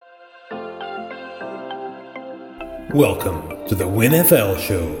Welcome to the WINFL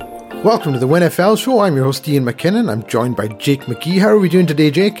Show. Welcome to the WINFL Show. I'm your host, Ian McKinnon. I'm joined by Jake McGee. How are we doing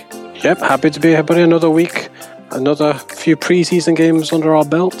today, Jake? Yep, happy to be here, buddy. Another week, another few preseason games under our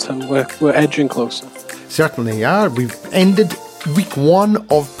belt, and we're edging closer. Certainly are. We've ended week one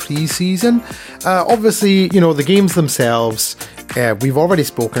of preseason. Obviously, the games themselves, we've already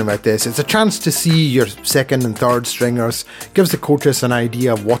spoken about this. It's a chance to see your second and third stringers, gives the coaches an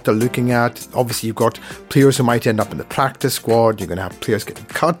idea of what they're looking at. Obviously, you've got players who might end up in the practice squad. You're going to have players getting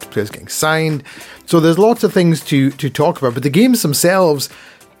cut, players getting signed. So there's lots of things to talk about. But the games themselves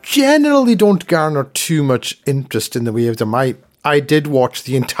generally don't garner too much interest in the way of them. I did watch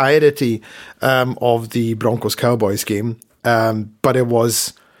the entirety of the Broncos-Cowboys game, but it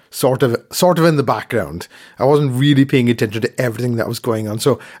was sort of in the background. I wasn't really paying attention to everything that was going on.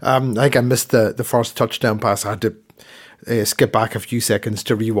 So I think I missed the first touchdown pass. I had to skip back a few seconds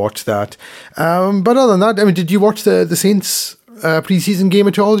to rewatch that. But other than that, did you watch the Saints preseason game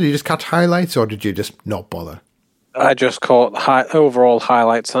at all? Did you just catch highlights, or did you just not bother? I just caught overall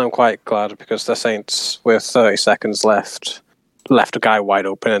highlights, and I'm quite glad because the Saints, with 30 seconds left a guy wide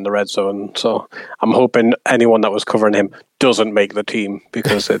open in the red zone. So I'm hoping anyone that was covering him doesn't make the team,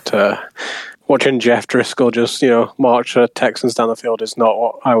 because watching Jeff Driscoll just march the Texans down the field is not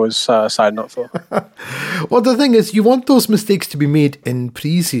what I was signing up for. Well, the thing is, you want those mistakes to be made in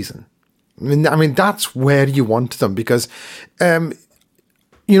preseason. I mean that's where you want them, because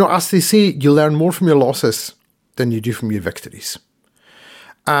as they say, you learn more from your losses than you do from your victories.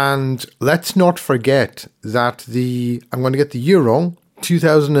 And let's not forget that I'm going to get the year wrong,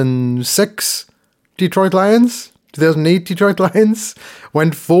 2006 Detroit Lions, 2008 Detroit Lions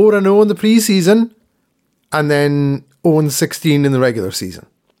went 4-0 in the preseason and then 0-16 in the regular season.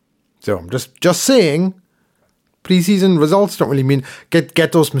 So I'm just saying, preseason results don't really mean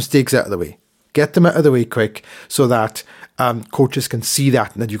get those mistakes out of the way. Get them out of the way quick so that coaches can see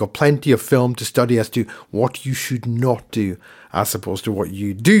that, and that you've got plenty of film to study as to what you should not do as opposed to what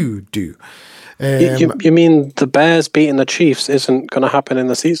you do. You mean the Bears beating the Chiefs isn't going to happen in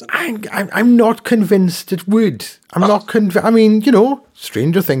the season? I'm not convinced it would. I'm not convinced.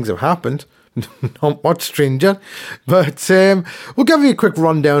 Stranger things have happened. Not much stranger, but we'll give you a quick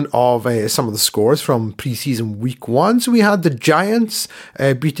rundown of some of the scores from preseason week one. So we had the Giants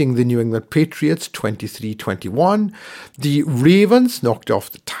beating the New England Patriots 23-21. The Ravens knocked off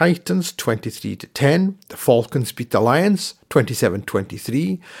the Titans 23-10. The Falcons beat the Lions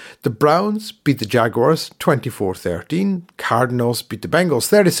 27-23. The Browns beat the Jaguars 24-13. Cardinals beat the Bengals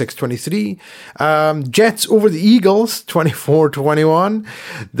 36-23. Jets over the Eagles 24-21.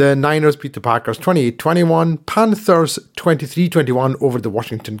 The Niners beat the Packers 28-21. Panthers 23-21 over the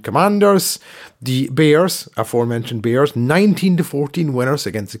Washington Commanders. The Bears, aforementioned Bears, 19-14 winners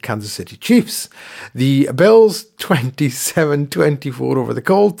against the Kansas City Chiefs. The Bills 27-24 over the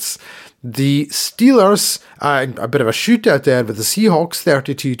Colts. The Steelers, a bit of a shootout there with the Seahawks,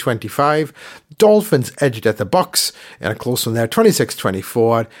 32-25. Dolphins edged at the Bucks in a close one there,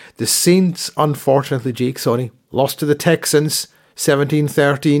 26-24. The Saints, unfortunately, lost to the Texans,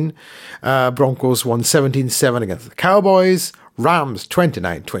 17-13. Broncos won 17-7 against the Cowboys. Rams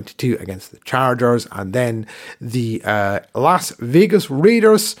 29-22 against the Chargers. And then the Las Vegas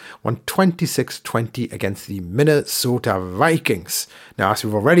Raiders won 26-20 against the Minnesota Vikings. Now, as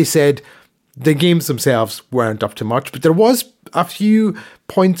we've already said, the games themselves weren't up to much, but there was a few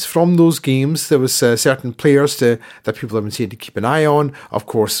points from those games. There was certain players that people have been saying to keep an eye on. Of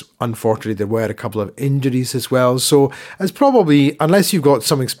course, unfortunately, there were a couple of injuries as well. So it's probably, unless you've got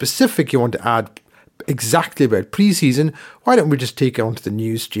something specific you want to add exactly about preseason, why don't we just take it onto the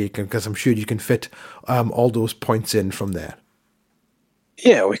news, Jake, because I'm sure you can fit all those points in from there.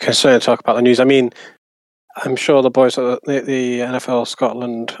 Yeah, we can certainly talk about the news. I mean, I'm sure the boys, the NFL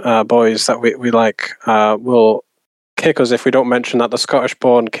Scotland boys that we like will kick us if we don't mention that the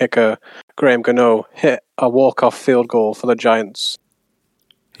Scottish-born kicker Graham Gano hit a walk-off field goal for the Giants.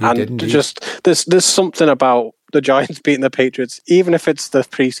 There's something about the Giants beating the Patriots, even if it's the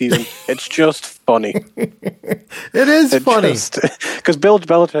preseason, it's just funny. It is funny. Because Bill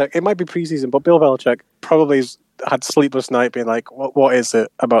Belichick, it might be preseason, but Bill Belichick probably had sleepless night being like, what is it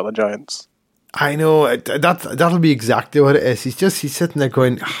about the Giants? I know, that'll be exactly what it is. He's sitting there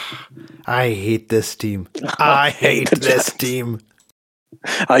going, I hate this team. I hate this team.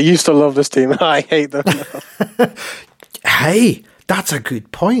 I used to love this team. I hate them now. Hey, that's a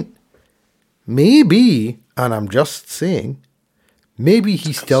good point. Maybe, and I'm just saying, maybe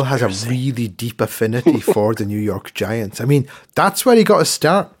he still has a really deep affinity for the New York Giants. I mean, that's where he got his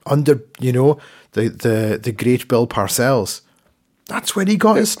start under, the great Bill Parcells. That's where he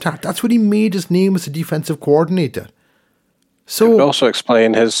got his start. That's where he made his name as a defensive coordinator. So, it would also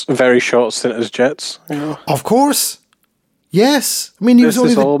explain his very short stint as Jets. Of course. Yes. I mean, he was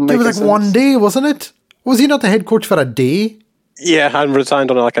only it was like 1 day, wasn't it? Was he not the head coach for a day? Yeah, and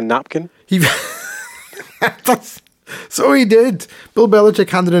resigned on like a napkin. So he did. Bill Belichick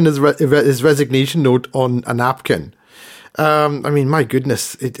handed in his resignation note on a napkin. I mean, my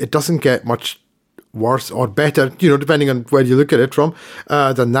goodness, it doesn't get much worse or better, depending on where you look at it from,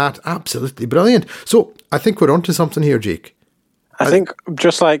 than that. Absolutely brilliant. So I think we're onto something here, Jake. I think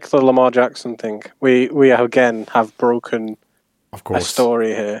just like the Lamar Jackson thing, we again have broken a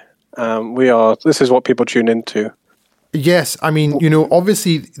story here. This is what people tune into. Yes, I mean,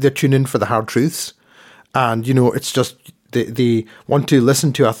 obviously they tune in for the hard truths, and it's just they want to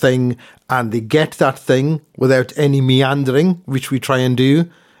listen to a thing and they get that thing without any meandering, which we try and do.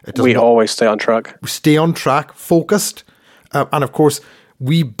 We always stay on track. We stay on track, focused, and of course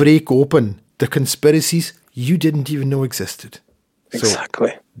we break open the conspiracies you didn't even know existed.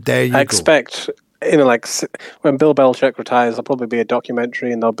 Exactly. So, there you go. I expect, like when Bill Belichick retires, there'll probably be a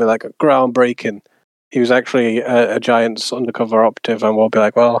documentary and there'll be like a groundbreaking. He was actually a Giants undercover operative, and we'll be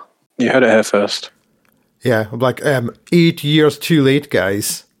like, well, you heard it here first. Yeah, like 8 years too late,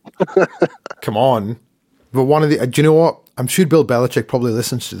 guys. Come on. But do you know what? I'm sure Bill Belichick probably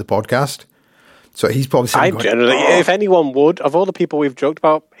listens to the podcast. So he's probably saying, if anyone would, of all the people we've joked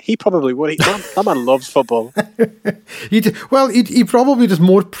about, he probably would. That man loves football. He probably does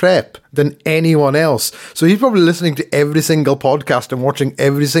more prep than anyone else. So he's probably listening to every single podcast and watching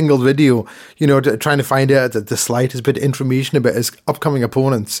every single video, trying to find out the slightest bit of information about his upcoming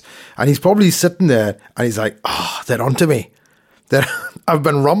opponents. And he's probably sitting there and he's like, they're onto me. I've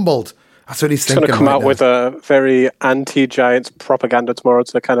been rumbled. That's what he's thinking. He's going to come out with a very anti-Giants propaganda tomorrow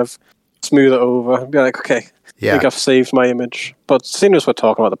to kind of smooth it over and be like, okay, I think I've saved my image. But seeing as we're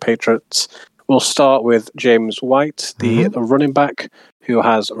talking about the Patriots, we'll start with James White, the running back who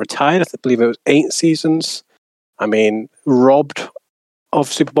has retired. I believe it was 8 seasons. I mean, robbed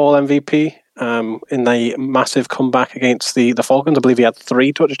of Super Bowl MVP in the massive comeback against the Falcons. I believe he had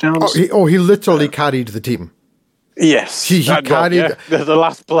 3 touchdowns. He literally carried the team. Yes. He carried the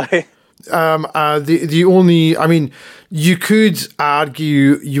last play. The only, I mean, you could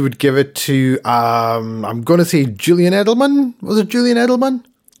argue you would give it to, I'm going to say Julian Edelman. Was it Julian Edelman?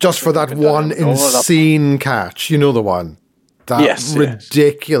 Just for that one insane catch. You know the one. That's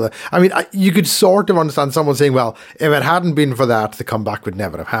ridiculous. Yes. I mean, you could sort of understand someone saying, well, if it hadn't been for that, the comeback would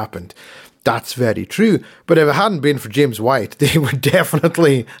never have happened. That's very true. But if it hadn't been for James White, they would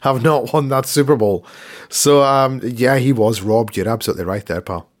definitely have not won that Super Bowl. So, he was robbed. You're absolutely right there,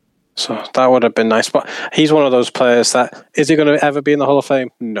 pal. So that would have been nice. But he's one of those players that, is he going to ever be in the Hall of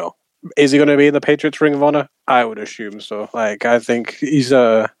Fame? No. Is he going to be in the Patriots Ring of Honor? I would assume so. Like, I think he's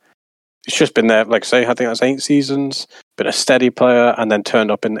just been there, like say, I think that's 8 seasons, been a steady player and then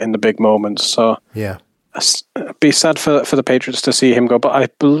turned up in the big moments. So yeah, it'd be sad for the Patriots to see him go. But I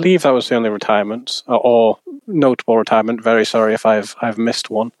believe that was the only retirement or notable retirement. Very sorry if I've missed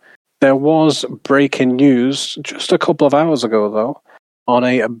one. There was breaking news just a couple of hours ago, though, on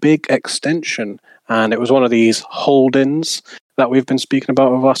a big extension, and it was one of these hold-ins that we've been speaking about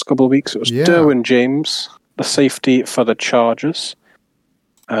over the last couple of weeks. It was Derwin James, the safety for the Chargers.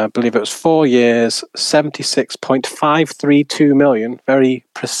 I believe it was 4 years, $76.532 million, very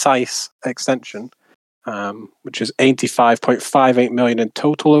precise extension, which is $85.58 million in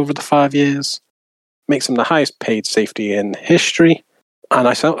total over the 5 years. Makes him the highest paid safety in history. And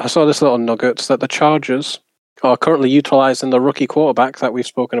I saw this little nugget that the Chargers are currently utilising the rookie quarterback that we've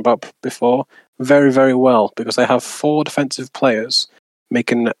spoken about before very, very well, because they have 4 defensive players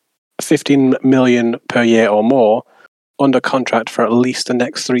making $15 million per year or more under contract for at least the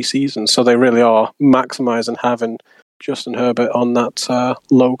next 3 seasons. So they really are maximising having Justin Herbert on that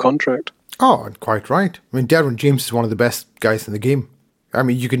low contract. Oh, and quite right. I mean, Derwin James is one of the best guys in the game. I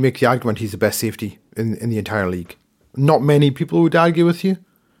mean, you could make the argument he's the best safety in the entire league. Not many people would argue with you.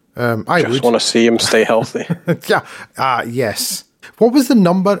 I just want to see him stay healthy. Yes. What was the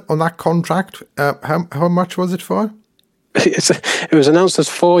number on that contract? How much was it for? It was announced as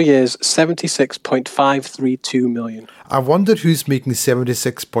 4 years, $76.532 million. I wondered who's making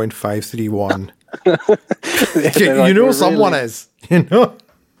 76.531. Someone is.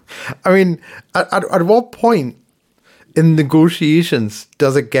 I mean, at what point in negotiations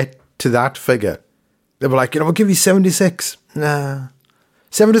does it get to that figure? They were like, we'll give you 76. Nah.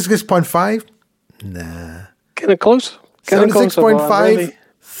 76.5? Nah. Getting close.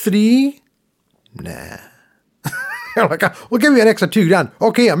 76.53? Nah. Like, we'll give you an extra $2,000.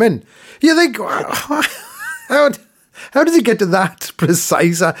 Okay, I'm in. You think, how does it get to that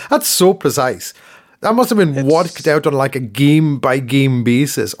precise? That's so precise. That must have been worked out on like a game-by-game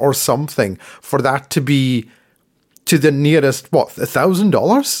basis or something for that to be to the nearest, what,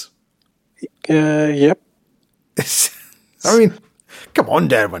 $1,000? Yep. I mean, come on,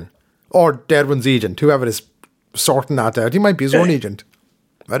 Derwin. Or Derwin's agent, whoever is sorting that out. He might be his own agent.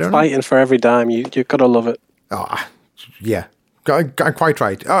 I don't know. Fighting for every dime. You got to love it. Yeah. Quite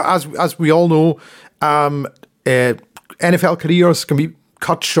right. As we all know, NFL careers can be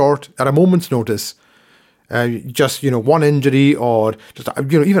cut short at a moment's notice. Just, one injury or just,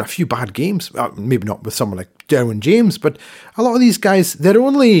 even a few bad games. Maybe not with someone like Derwin James, but a lot of these guys, they're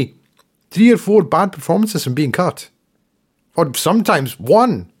only 3 or 4 bad performances from being cut. Or sometimes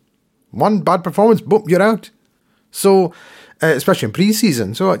one bad performance, boom, you're out. So, especially in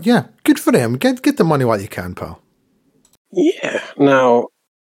preseason. So, yeah, good for him. Get the money while you can, pal. Yeah. Now,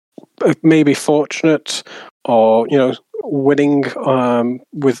 maybe fortunate or, winning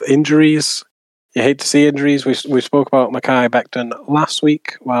with injuries. You hate to see injuries. We spoke about Mekhi Becton last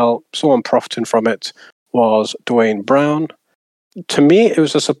week. Well, someone profiting from it was Dwayne Brown. To me, it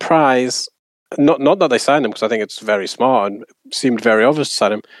was a surprise. Not that they signed him, because I think it's very smart and seemed very obvious to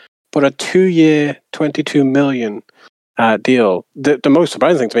sign him, but a 2-year, $22 million deal. The most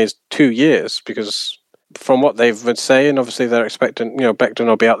surprising thing to me is 2 years, because from what they've been saying, obviously they're expecting, Becton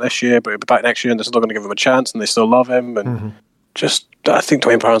will be out this year, but he'll be back next year, and they're still going to give him a chance, and they still love him. And I think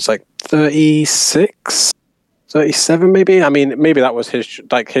Dwayne Brown's like 36, 37 maybe. I mean, maybe that was his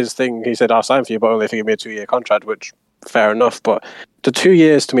thing. He said, I'll sign for you, but only if you give me a 2-year contract, which fair enough. But the 2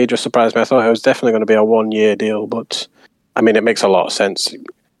 years to me just surprised me. I thought it was definitely going to be a 1-year deal, but I mean, it makes a lot of sense.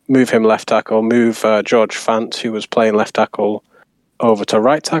 Move him left tackle, move George Fant, who was playing left tackle, over to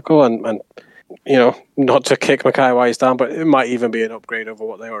right tackle, and not to kick Mekhi while he's down, but it might even be an upgrade over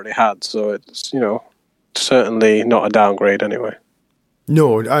what they already had. So it's, certainly not a downgrade anyway.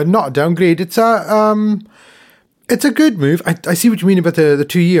 No, not a downgrade. It's a good move. I see what you mean about the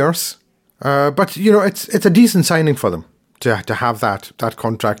 2 years, but it's a decent signing for them to have that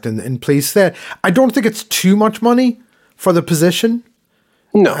contract in place there. I don't think it's too much money for the position.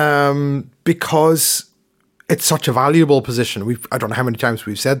 No, because it's such a valuable position. I don't know how many times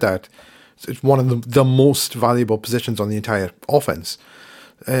we've said that. It's one of the most valuable positions on the entire offense.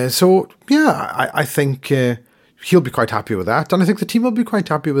 So yeah, I think he'll be quite happy with that, and I think the team will be quite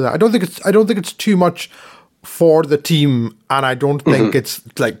happy with that. I don't think it's too much for the team, and I don't think it's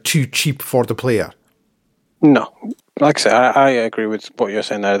like too cheap for the player. No, like I say, I agree with what you're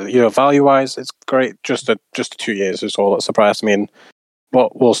saying there. Value wise, it's great. Just 2 years is all that surprised me. And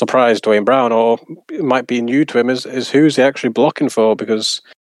what will surprise Dwayne Brown, or it might be new to him, is who's he actually blocking for? Because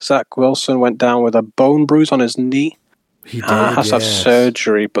Zach Wilson went down with a bone bruise on his knee. He did, has to have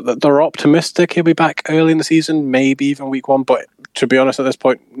surgery, but they're optimistic he'll be back early in the season, maybe even week 1. But to be honest, at this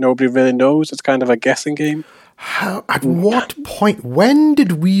point, nobody really knows. It's kind of a guessing game. At what point? When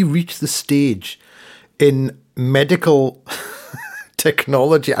did we reach the stage in medical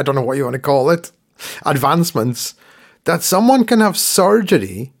technology? I don't know what you want to call it. Advancements. That someone can have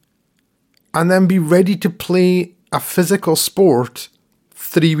surgery and then be ready to play a physical sport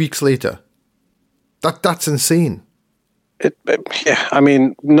 3 weeks later. That's insane. Yeah, I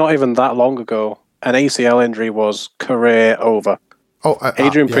mean, not even that long ago, an ACL injury was career over.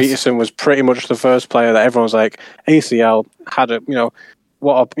 Adrian Peterson was pretty much the first player that everyone's like, ACL had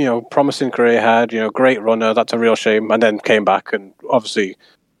what a promising career had, great runner. That's a real shame, and then came back and obviously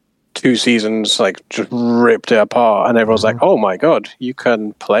 2 seasons just ripped it apart, and everyone's like, oh my god, you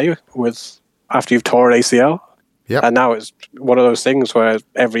can play with after you've torn ACL. Yeah, and now it's one of those things where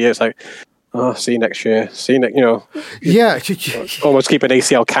every year it's like, oh, see you next year, yeah, almost keep an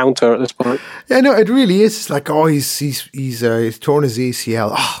ACL counter at this point. Yeah, no, it really is. It's like, oh, he's torn his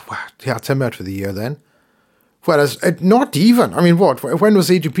ACL. Oh, wow, yeah, it's him out for the year then. Whereas not even. I mean, when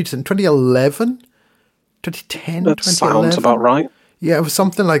was Adrian Peterson? 2011, 2010, that 2011? Sounds about right. Yeah, it was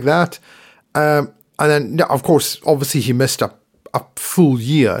something like that. And then, of course, obviously he missed a full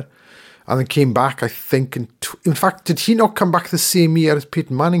year and then came back, I think. In fact, did he not come back the same year as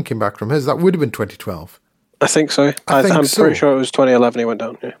Peyton Manning came back from his? That would have been 2012. I think so. I'm pretty sure it was 2011 he went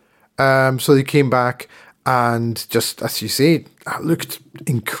down, yeah. So he came back and just, as you say, looked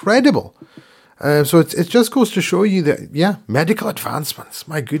incredible. So it just goes to show you that, yeah, medical advancements,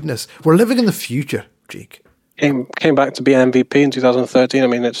 my goodness. We're living in the future, Jake. Came back to be MVP in 2013. I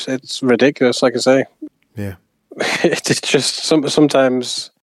mean, it's ridiculous, like I say. Yeah. It's just sometimes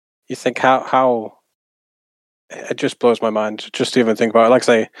you think how it just blows my mind just to even think about it. Like I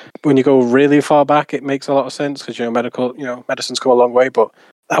say, when you go really far back, it makes a lot of sense because medicine's come a long way. But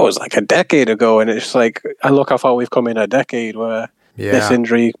that was like a decade ago, and it's like I look how far we've come in a decade where this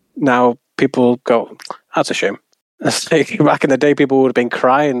injury now people go, that's a shame. It's like, back in the day, people would have been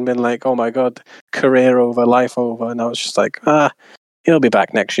crying, been like, oh my God, career over, life over. And now it's just like, he'll be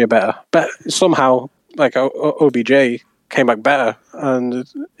back next year better. But somehow, like OBJ came back better, and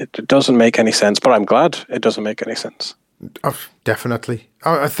it doesn't make any sense. But I'm glad it doesn't make any sense. Oh, definitely.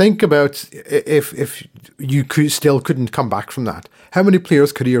 I think about if you couldn't come back from that, how many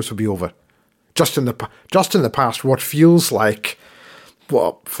players' careers would be over? Just in the past, what feels like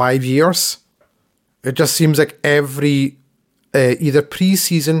 5 years? It just seems like every either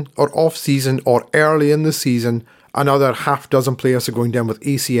pre-season or off-season or early in the season, another half dozen players are going down with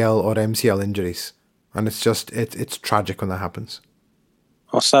ACL or MCL injuries, and it's tragic when that happens.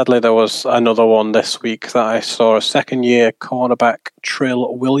 Well, sadly, there was another one this week that I saw. A second-year cornerback,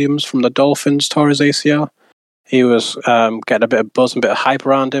 Trill Williams from the Dolphins, tore his ACL. He was getting a bit of buzz and a bit of hype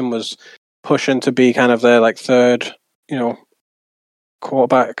around him, was pushing to be kind of their third,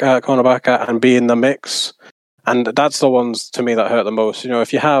 cornerback and be in the mix. And that's the ones, to me, that hurt the most.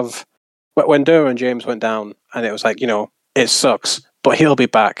 If you have... When Derwin James went down, and it was like, it sucks, but he'll be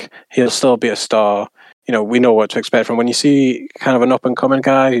back. He'll still be a star. We know what to expect from when you see kind of an up-and-coming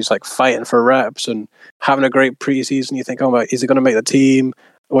guy who's fighting for reps and having a great preseason. You think, is he going to make the team?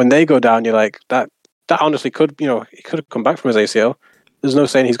 When they go down, you're like, that honestly could, he could have come back from his ACL. There's no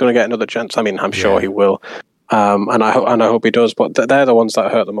saying he's going to get another chance. I mean, I'm sure he will, and I hope he does. But they're the ones that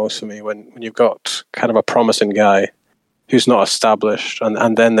hurt the most for me when you've got kind of a promising guy who's not established,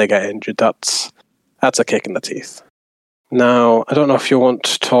 and then they get injured. That's a kick in the teeth. Now, I don't know if you want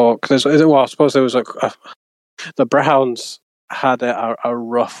to talk. I suppose there was the Browns had a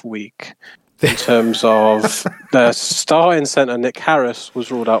rough week in terms of their starting centre, Nick Harris, was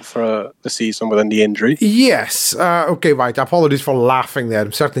ruled out for the season with a knee injury. Yes. Okay, right. Apologies for laughing there.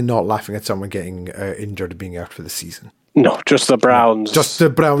 I'm certainly not laughing at someone getting injured and being out for the season. No, just the Browns. Just the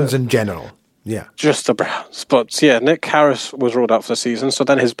Browns in general. Yeah. Just the Browns. But yeah, Nick Harris was ruled out for the season. So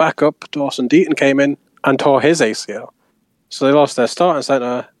then his backup, Dawson Deaton, came in and tore his ACL. So they lost their starting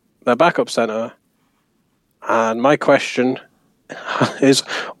centre, their backup centre. And my question is,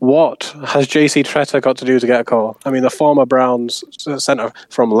 what has JC Tretter got to do to get a call? I mean, the former Browns centre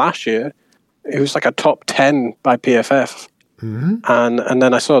from last year, it was like a top 10 by PFF. Mm-hmm. And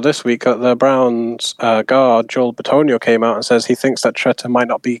then I saw this week that the Browns guard, Joel Bitonio, came out and says he thinks that Tretter might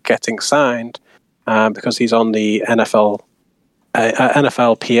not be getting signed because he's on the NFLPA,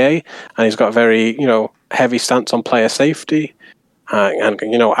 and he's got a very, heavy stance on player safety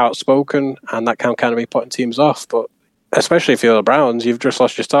and outspoken, and that can kind of be putting teams off. But especially if you're the Browns, you've just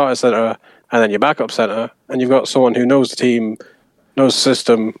lost your starter center and then your backup center, and you've got someone who knows the team, knows the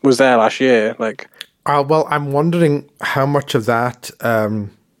system, was there last year. Well, I'm wondering how much of that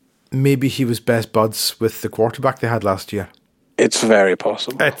maybe he was best buds with the quarterback they had last year. It's very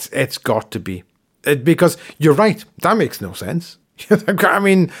possible. It's got to be. Because you're right, that makes no sense. I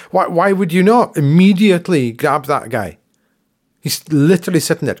mean, why would you not immediately grab that guy? He's literally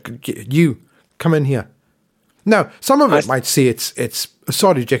sitting there. You, come in here. Now, some of it might say it's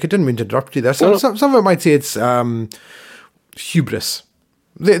sorry, Jake, I didn't mean to interrupt you there. Some of it might say it's hubris.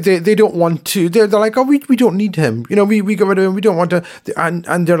 They don't want to. They're like, oh, we don't need him. We got rid of him. We don't want to.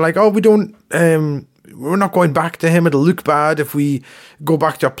 And they're like, oh, we don't. We're not going back to him. It'll look bad if we go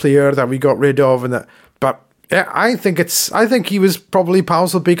back to a player that we got rid of. And that. But yeah, I think he was probably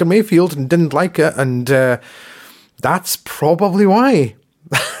pals with Baker Mayfield and didn't like it, and that's probably why.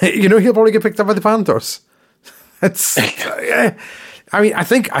 He'll probably get picked up by the Panthers. It's. I mean, I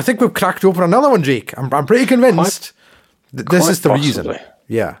think we've cracked open another one, Jake. I'm pretty convinced that this is the possibly. reason.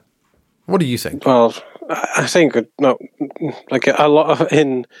 Yeah. What do you think? Well, I think a lot of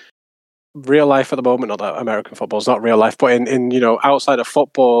in real life at the moment, not that American football is not real life, but in outside of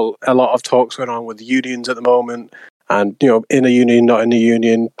football, a lot of talks going on with unions at the moment, and in a union, not in a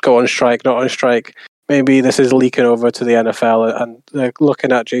union, go on strike, not on strike. Maybe this is leaking over to the NFL, and they're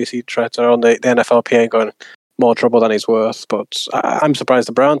looking at JC Tretter on the NFLPA going, more trouble than he's worth. But I'm surprised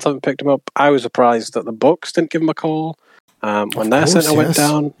the Browns haven't picked him up. I was surprised that the Bucs didn't give him a call when their center went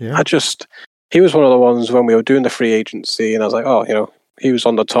down. Yeah. He was one of the ones when we were doing the free agency, and I was like, oh, he was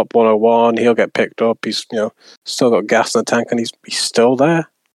on the top 101. He'll get picked up. He's still got gas in the tank, and he's still there.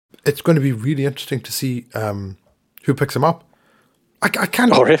 It's going to be really interesting to see who picks him up. I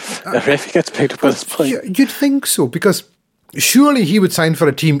can't. Or if he gets picked up at this point. You'd think so, because surely he would sign for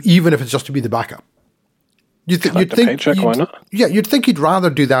a team even if it's just to be the backup. You'd think paycheck, why not? Yeah, you'd think he'd rather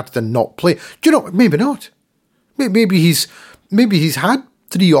do that than not play. Maybe not. Maybe he's had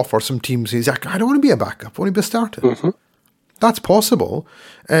 3 offers from teams. He's like, I don't want to be a backup. I want to be a starter. Mm-hmm. That's possible.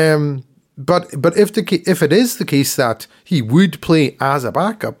 But if it is the case that he would play as a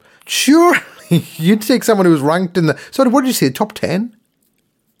backup, sure, you'd take someone who was ranked in the... Sorry, what did you say, top 10?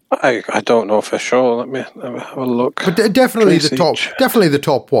 I don't know for sure. Let me have a look. But definitely the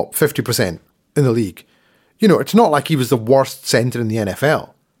top, what, 50% in the league. You know, it's not like he was the worst centre in the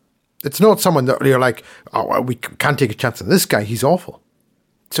NFL. It's not someone that you're like, oh, we can't take a chance on this guy. He's awful.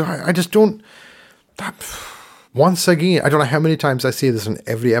 So I just don't... Once again, I don't know how many times I say this in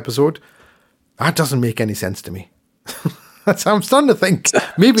every episode. That doesn't make any sense to me. I'm starting to think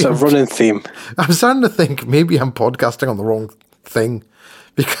maybe... It's a running theme. I'm starting to think maybe I'm podcasting on the wrong thing.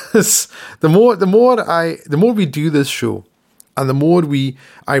 Because the more we do this show, and the more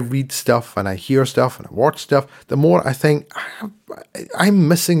I read stuff and I hear stuff and I watch stuff, the more I think I'm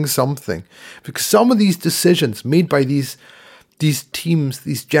missing something. Because some of these decisions made by these teams,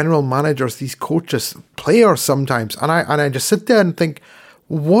 these general managers, these coaches, players sometimes, and I just sit there and think,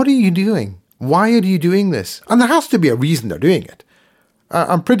 what are you doing? Why are you doing this? And there has to be a reason they're doing it.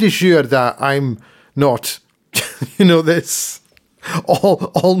 I'm pretty sure that I'm not, this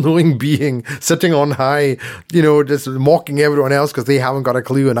all-knowing being sitting on high, just mocking everyone else because they haven't got a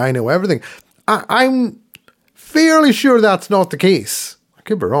clue and I know everything. I'm fairly sure that's not the case. I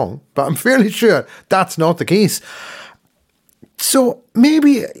could be wrong, but I'm fairly sure that's not the case. So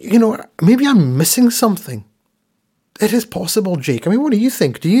maybe I'm missing something. It is possible, Jake. I mean, what do you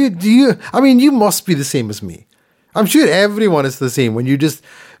think? Do you? I mean, you must be the same as me. I'm sure everyone is the same when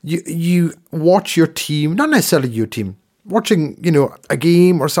you watch your team, not necessarily your team, watching, a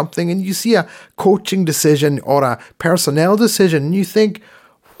game or something, and you see a coaching decision or a personnel decision, and you think,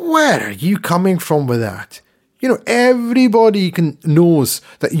 where are you coming from with that? Everybody knows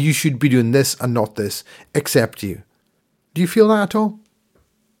that you should be doing this and not this, except you. Do you feel that at all?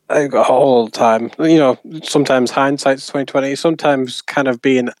 All the time. Sometimes hindsight's 20/20. Sometimes kind of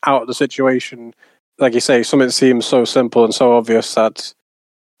being out of the situation, like you say, something seems so simple and so obvious that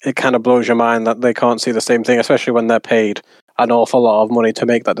it kind of blows your mind that they can't see the same thing, especially when they're paid an awful lot of money to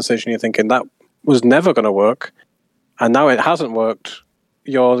make that decision. You're thinking that was never going to work, and now it hasn't worked.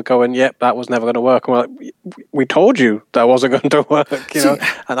 You're going, yep, that was never going to work. And we're like, we told you that wasn't going to work,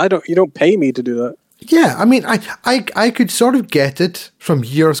 and you don't pay me to do that. Yeah, I mean, I could sort of get it from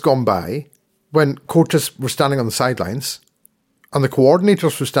years gone by when coaches were standing on the sidelines and the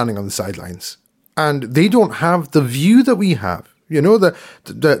coordinators were standing on the sidelines, and they don't have the view that we have,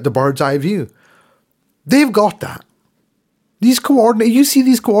 the bird's eye view. They've got that. You see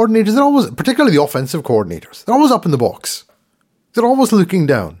these coordinators, they're always, particularly the offensive coordinators, they're always up in the box. They're always looking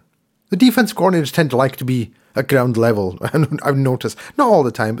down. The defensive coordinators tend to like to be at ground level, and I've noticed, not all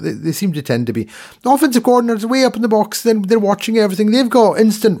the time, but they seem to tend to be. The offensive coordinators are way up in the box, then they're watching everything. They've got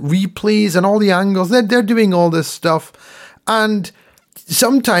instant replays and all the angles. They're doing all this stuff. And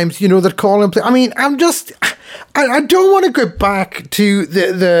sometimes, they're calling play. I mean, I don't want to go back to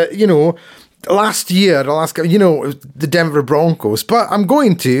the Denver Broncos, but I'm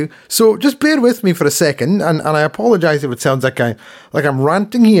going to. So just bear with me for a second, and I apologize if it sounds like I'm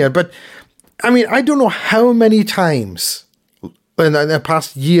ranting here, but I mean, I don't know how many times in the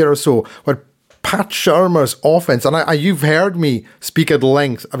past year or so where Pat Shermer's offense, and you've heard me speak at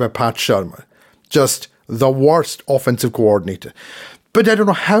length about Pat Shermer, just the worst offensive coordinator. But I don't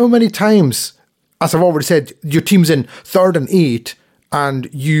know how many times, as I've already said, your team's in 3rd and 8 and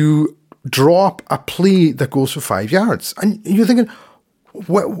you drop a play that goes for 5 yards. And you're thinking,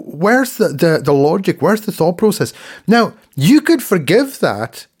 where's the logic? Where's the thought process? Now, you could forgive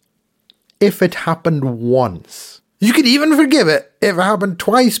that if it happened once. You could even forgive it if it happened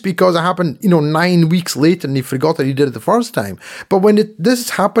twice because it happened, 9 weeks later and he forgot that he did it the first time. But when this is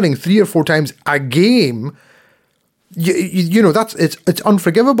happening 3 or 4 times a game, it's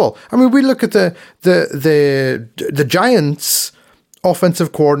unforgivable. I mean, we look at the Giants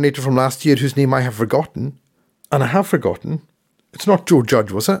offensive coordinator from last year, whose name I have forgotten, and I have forgotten. It's not Joe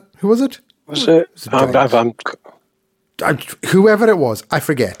Judge, was it? Who was it? Was it? Whoever it was, I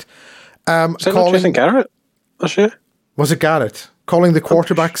forget. Was it not Jason Garrett? Was it Garrett calling the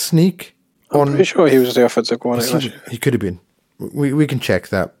quarterback sneak? I'm pretty sure he was the offensive coordinator. He could have been. We can check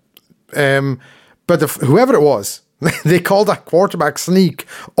that. But whoever it was, they called that quarterback sneak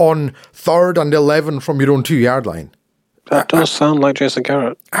on 3rd and 11 from your own 2-yard line. That does sound like Jason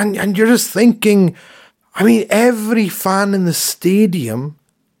Garrett. And you're just thinking, I mean, every fan in the stadium,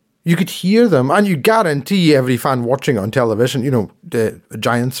 you could hear them, and you guarantee every fan watching on television, the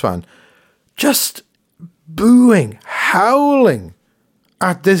Giants fan, just booing, howling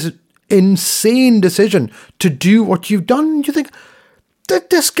at this insane decision to do what you've done. You think,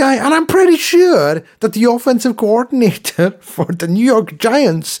 this guy, and I'm pretty sure that the offensive coordinator for the New York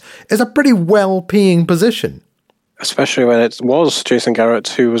Giants is a pretty well-paying position. Especially when it was Jason Garrett,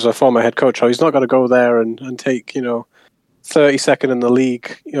 who was a former head coach. So he's not going to go there and take, 32nd in the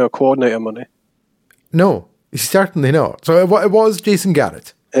league, coordinator money. No, he's certainly not. So it was Jason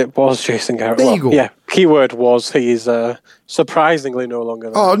Garrett. It was Jason Garrett. There you go. Yeah, keyword was he's surprisingly no longer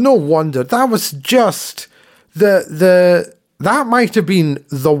there. Oh, no wonder. That was just that might have been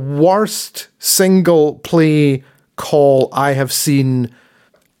the worst single play call I have seen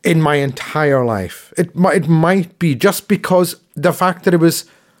in my entire life. It might be just because the fact that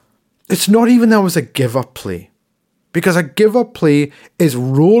it's not even that it was a give-up play. Because a give-up play is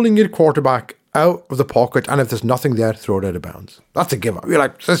rolling your quarterback out of the pocket, and if there's nothing there, throw it out of bounds. That's a give-up. You're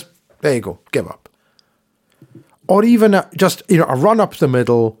like, there you go, give up. Or even just a run up the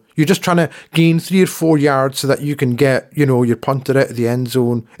middle. You're just trying to gain 3 or 4 yards so that you can get, your punter out of the end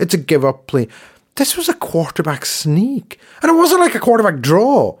zone. It's a give-up play. This was a quarterback sneak. And it wasn't like a quarterback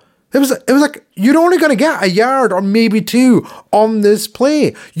draw. It was like, you're only going to get 1 yard or maybe 2 on this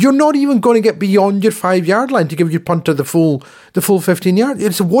play. You're not even going to get beyond your 5-yard line to give your punter the full 15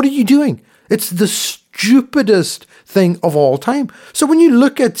 yards. So what are you doing? It's the stupidest thing of all time. So when you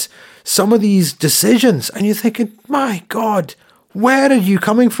look at some of these decisions and you're thinking, my God, where are you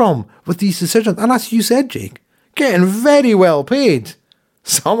coming from with these decisions? And as you said, Jake, getting very well paid.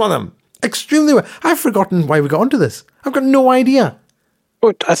 Some of them. Extremely well. I've forgotten why we got onto this. I've got no idea.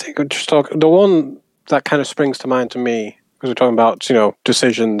 But I think we're just talking. The one that kind of springs to mind to me, because we're talking about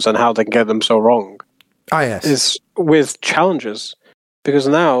decisions and how they can get them so wrong. Yes. Is with challenges, because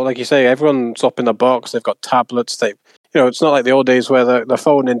now, like you say, everyone's up in the box. They've got tablets. It's not like the old days where they're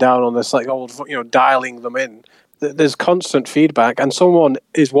phoning down on this old dialing them in. There's constant feedback, and someone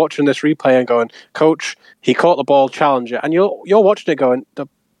is watching this replay and going, "Coach, he caught the ball, challenge it," and you're watching it going,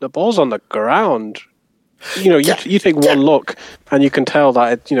 the ball's on the ground. You take one look and you can tell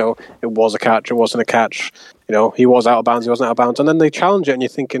that it was a catch, it wasn't a catch. He was out of bounds, he wasn't out of bounds, and then they challenge it, and you're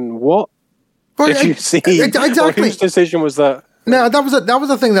thinking, what did you see? Exactly. Whose decision was that? No, that was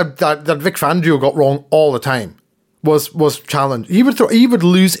the thing that Vic Fangio got wrong all the time. Was challenge. He would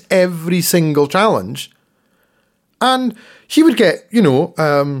lose every single challenge, and he would get he'd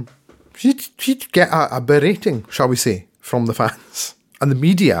get a berating, shall we say, from the fans and the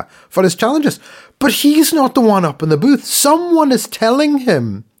media for his challenges. But he's not the one up in the booth. Someone is telling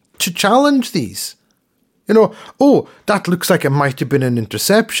him to challenge these. That looks like it might have been an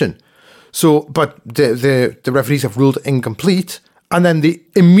interception. So, but the referees have ruled incomplete, and then they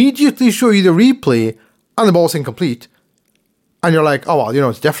immediately show you the replay, and the ball's incomplete. And you're like, oh, well,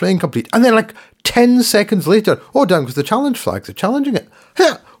 it's definitely incomplete. And then 10 seconds later, down goes the challenge flags. They're challenging it.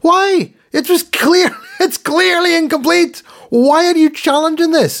 Why? It was clear. It's clearly incomplete. Why are you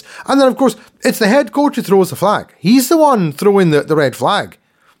challenging this? And then, of course, it's the head coach who throws the flag. He's the one throwing the red flag.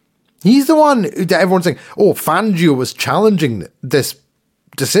 He's the one that everyone's saying, Fangio was challenging this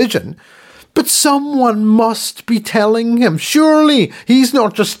decision. But someone must be telling him. Surely he's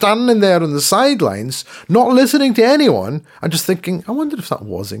not just standing there on the sidelines, not listening to anyone, and just thinking, I wonder if that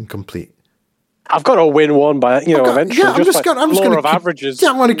was incomplete. I've got to win one by, eventually. Yeah, I'm just going to averages.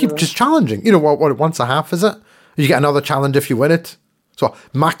 Yeah, I'm going to keep just challenging. What once a half, is it? You get another challenge if you win it. So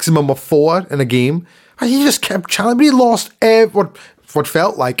maximum of 4 in a game. And he just kept challenging. He lost what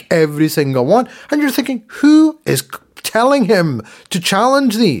felt like every single one. And you're thinking, who is telling him to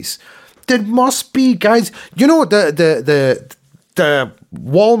challenge these? There must be guys. The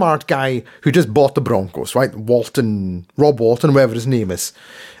Walmart guy who just bought the Broncos, right? Rob Walton, whatever his name is.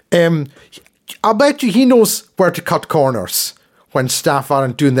 I'll bet you he knows where to cut corners when staff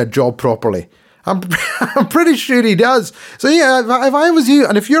aren't doing their job properly. I'm pretty sure he does. So yeah, if I was you,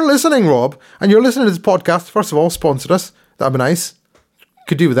 and if you're listening, Rob, and you're listening to this podcast, first of all, sponsor us. That'd be nice.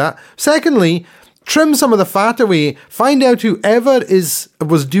 Could do with that. Secondly, trim some of the fat away. Find out whoever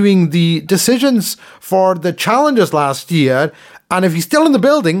was doing the decisions for the challenges last year, and if he's still in the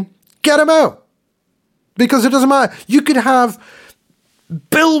building, get him out. Because it doesn't matter. You could have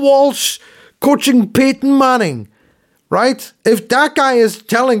Bill Walsh coaching Peyton Manning, right? If that guy is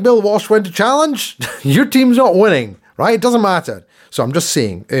telling Bill Walsh when to challenge, your team's not winning, right? It doesn't matter. So I'm just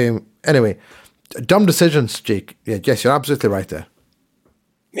saying. Anyway, dumb decisions, Jake. Yeah, yes, you're absolutely right there.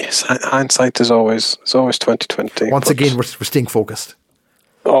 Yes, hindsight is always 2020. Once again, we're staying focused.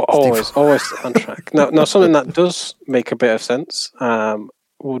 Always on track. Now, something that does make a bit of sense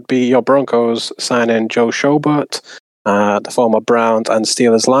would be your Broncos signing Joe Schobert, the former Browns and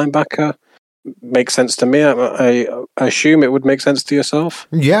Steelers linebacker. Makes sense to me. I assume it would make sense to yourself.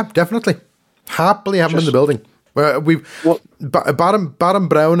 Yeah, definitely. Happily have him in the building. Well, Baron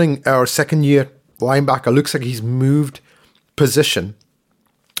Browning, our second-year linebacker, looks like he's moved position.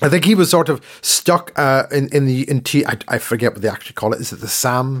 I think he was sort of stuck I forget what they actually call it. Is it the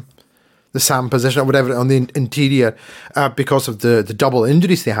Sam position or whatever on the interior because of the double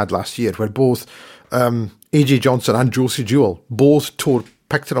injuries they had last year, where both AJ Johnson and Josie Jewell both tore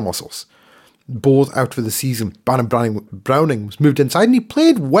pectoral muscles, both out for the season. Baron Browning was moved inside and he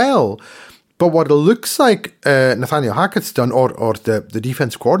played well. But what it looks like Nathaniel Hackett's done, or the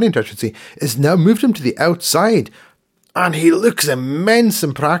defense coordinator, I should say, is now moved him to the outside. And he looks immense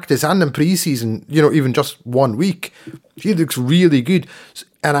in practice and in preseason, even just 1 week. He looks really good.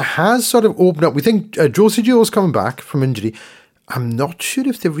 And it has sort of opened up. We think Josie Jewell's coming back from injury. I'm not sure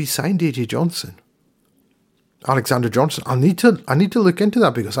if they've re-signed AJ Johnson. Alexander Johnson. I need to look into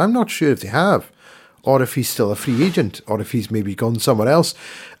that because I'm not sure if they have. Or if he's still a free agent. Or if he's maybe gone somewhere else.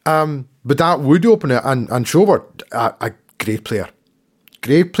 But that would open it. And Schobert, a great player.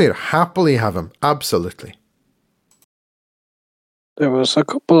 Great player. Happily have him. Absolutely. There was a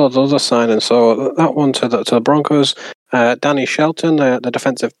couple of other signings. So that one to the Broncos, Danny Shelton, the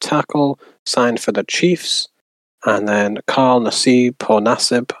defensive tackle, signed for the Chiefs, and then Carl Nassib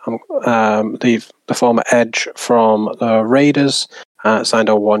the former edge from the Raiders, signed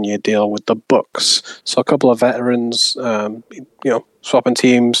a 1-year deal with the Bucks. So a couple of veterans, swapping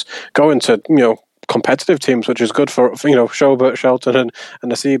teams, going to competitive teams, which is good for Schobert, Shelton, and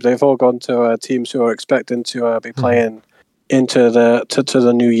Nassib. They've all gone to teams who are expecting to be playing into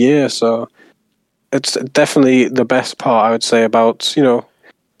the new year, so it's definitely the best part, I would say, about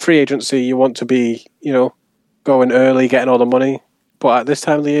free agency. You want to be going early, getting all the money, but at this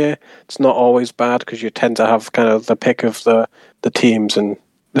time of the year, it's not always bad because you tend to have kind of the pick of the teams, and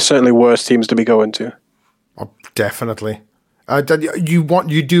there's certainly worse teams to be going to. Oh, definitely.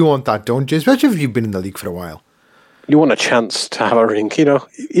 You do want that, don't you? Especially if you've been in the league for a while. You want a chance to have a ring,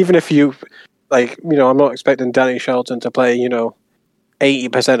 even if you. I'm not expecting Danny Shelton to play,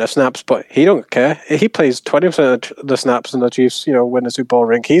 80% of snaps, but he don't care. He plays 20% of the snaps and the Chiefs, win the Super Bowl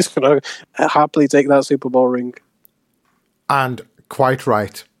ring. He's going to happily take that Super Bowl ring. And quite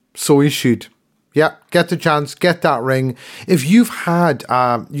right. So he should. Yeah, get the chance, get that ring. If you've had,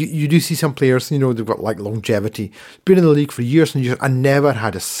 you do see some players, they've got like longevity, been in the league for years and years and never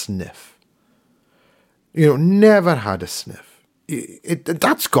had a sniff. Never had a sniff.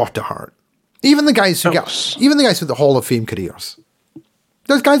 That's got to hurt. Even the guys with the Hall of Fame careers.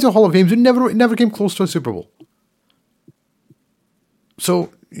 There's guys in Hall of Fame who never came close to a Super Bowl.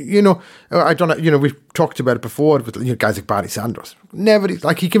 So, I don't know, we've talked about it before with guys like Barry Sanders.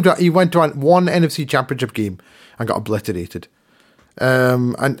 He went to one NFC Championship game and got obliterated.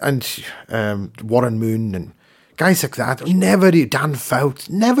 And Warren Moon and guys like that, Dan Fouts,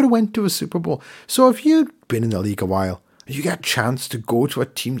 never went to a Super Bowl. So if you've been in the league a while, you get a chance to go to a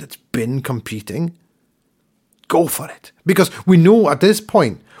team that's been competing, go for it. Because we know at this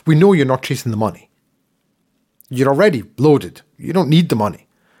point, you're not chasing the money. You're already loaded. You don't need the money.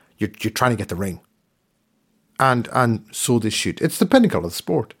 You're trying to get the ring. And so they should. It's the pinnacle of the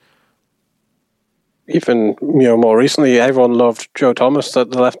sport. Even, more recently, everyone loved Joe Thomas, the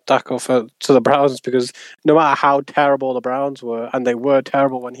left tackle to the Browns, because no matter how terrible the Browns were, and they were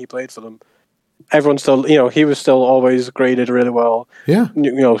terrible when he played for them, everyone still, he was still always graded really well. Yeah.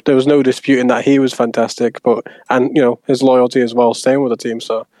 There was no disputing that he was fantastic, and his loyalty as well, staying with the team.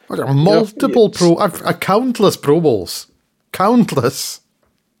 So countless Pro Bowls. Countless.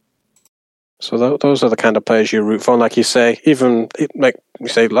 So those are the kind of players you root for. And like you say, even like we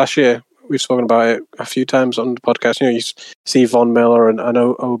say last year, we've spoken about it a few times on the podcast. You see Von Miller and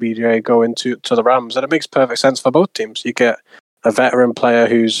OBJ go into the Rams, and it makes perfect sense for both teams. You get a veteran player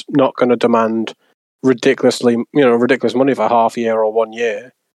who's not going to demand ridiculous money for half a year or 1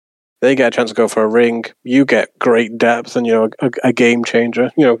 year. They get a chance to go for a ring. You get great depth and a game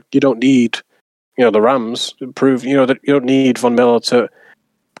changer. You don't need the Rams to prove that you don't need Von Miller to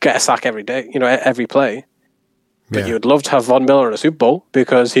get a sack every day. Every play. But you'd love to have Von Miller in a Super Bowl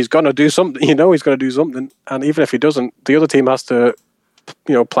because he's going to do something. He's going to do something, and even if he doesn't, the other team has to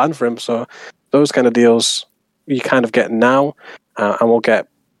plan for him. So those kind of deals you kind of get now, and we'll get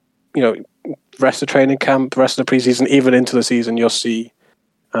rest of training camp, rest of the preseason, even into the season. You'll see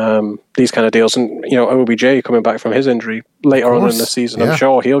these kind of deals, and OBJ coming back from his injury later on in the season. Yeah. I'm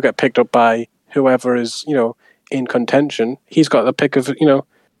sure he'll get picked up by whoever is in contention. He's got the pick of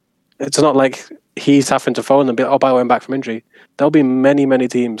It's not like he's having to phone them and be like, oh, by the way, I'm back from injury. There'll be many, many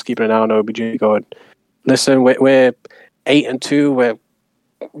teams keeping an eye on OBJ going, listen, we're 8-2, we're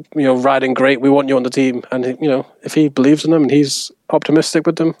riding great. We want you on the team. And, if he believes in them and he's optimistic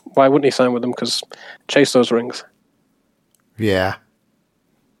with them, why wouldn't he sign with them? Because chase those rings. Yeah.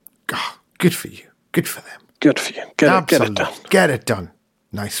 Oh, good for you. Good for them. Good for you. Get it done. Get it done.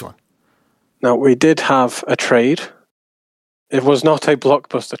 Nice one. Now, we did have a trade. It was not a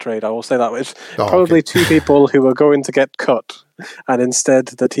blockbuster trade, I will say that. It's probably two people who were going to get cut. And instead,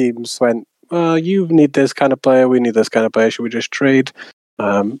 the teams went, well, you need this kind of player, we need this kind of player, should we just trade?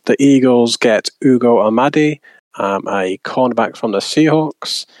 The Eagles get Ugo Amadi, a cornerback from the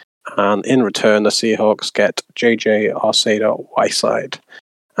Seahawks. And in return, the Seahawks get JJ Arcega-Whiteside.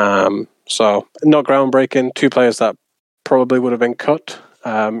 So, not groundbreaking. Two players that probably would have been cut,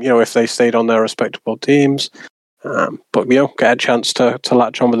 if they stayed on their respectable teams. But get a chance to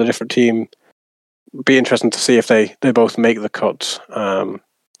latch on with a different team. Be interesting to see if they both make the cut.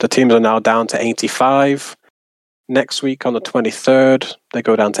 The teams are now down to 85. Next week on the 23rd, they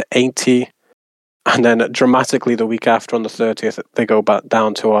go down to 80. And then dramatically the week after on the 30th, they go back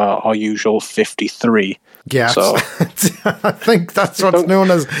down to our usual 53. Yeah, so I think that's what's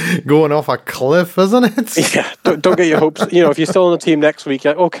known as going off a cliff, isn't it? Yeah, don't get your hopes. If you're still on the team next week,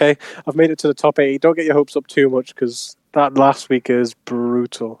 okay, I've made it to the top 80. Don't get your hopes up too much because that last week is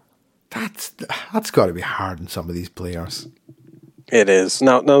brutal. That's got to be hard on some of these players. It is.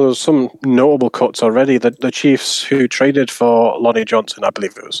 Now there's some notable cuts already. The Chiefs, who traded for Lonnie Johnson, I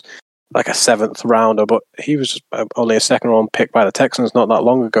believe it was like a 7th rounder, but he was only a 2nd round pick by the Texans not that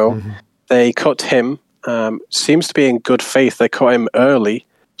long ago. Mm-hmm. They cut him. Seems to be in good faith. They cut him early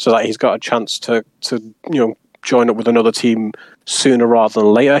so that he's got a chance to join up with another team sooner rather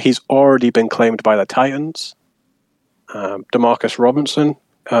than later. He's already been claimed by the Titans. Demarcus Robinson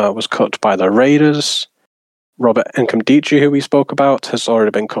was cut by the Raiders. Robert Nkemdiche, who we spoke about, has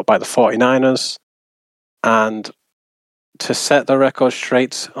already been cut by the 49ers. And to set the record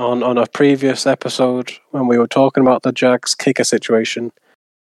straight on a previous episode when we were talking about the Jags kicker situation,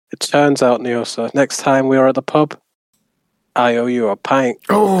 it turns out, Neosa, next time we are at the pub, I owe you a pint.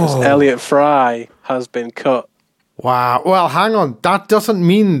 Because Elliot Fry has been cut. Wow. Well, hang on. That doesn't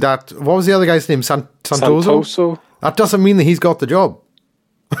mean that... What was the other guy's name? Santoso? That doesn't mean that he's got the job.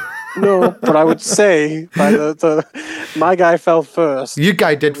 No, but I would say my guy fell first. Your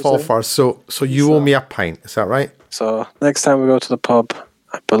guy did fall first, so you owe me a pint. Is that right? So next time we go to the pub,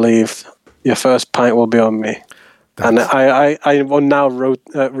 I believe your first pint will be on me. And I am now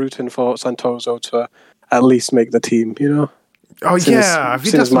rooting for Santoso to at least make the team, Oh, yeah.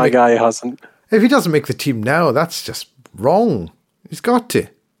 Since my guy hasn't. If he doesn't make the team now, that's just wrong. He's got to.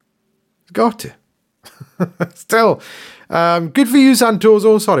 Still, good for you,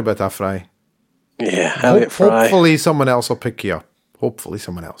 Santoso. Sorry about that, Fry. Yeah, Elliot Fry. Hopefully someone else will pick you up. Hopefully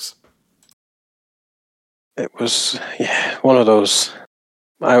someone else. It was, one of those...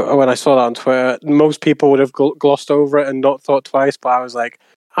 when I saw that on Twitter, most people would have glossed over it and not thought twice, but I was like,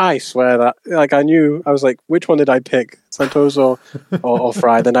 I swear that. I was like, which one did I pick? Santoso or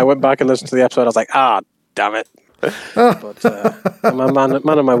Fry? Then I went back and listened to the episode. I was like, damn it. But I'm a man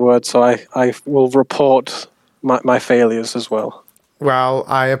of my word, so I will report my failures as well. Well,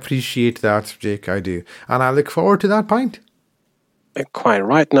 I appreciate that, Jake, I do. And I look forward to that pint. Quite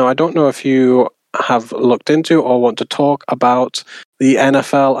right. Now, I don't know if you have looked into or want to talk about the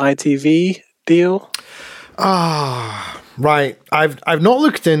NFL ITV deal. Right. I've not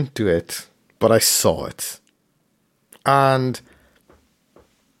looked into it, but I saw it. And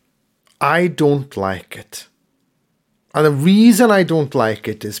I don't like it. And the reason I don't like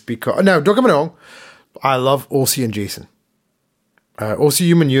it is because... Now, don't get me wrong. I love OC and Jason. OC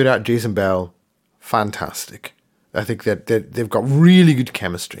Umanura, Jason Bell, fantastic. I think that they've got really good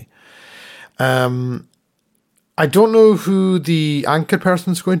chemistry. I don't know who the anchor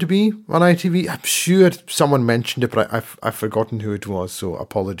person's going to be on ITV. I'm sure someone mentioned it, but I've forgotten who it was, so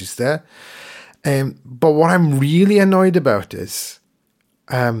apologies there. But what I'm really annoyed about is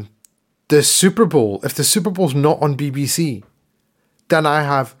the Super Bowl. If the Super Bowl's not on BBC, then I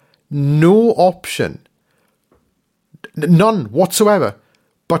have no option, none whatsoever,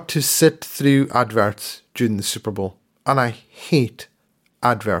 but to sit through adverts during the Super Bowl. And I hate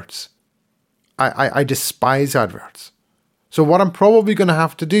adverts. I despise adverts. So what I'm probably going to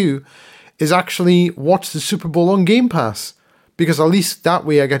have to do is actually watch the Super Bowl on Game Pass, because at least that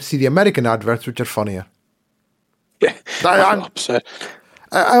way I get to see the American adverts, which are funnier. Yeah, I'm upset.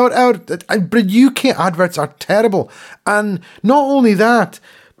 But UK adverts are terrible. And not only that,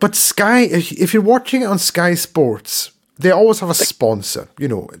 but Sky, if you're watching it on Sky Sports, they always have a sponsor.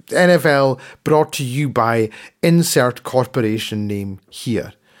 NFL brought to you by insert corporation name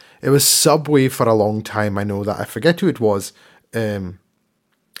here. It was Subway for a long time, I know that. I forget who it was.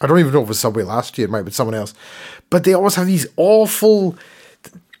 I don't even know if it was Subway last year. It might have been someone else. But they always have these awful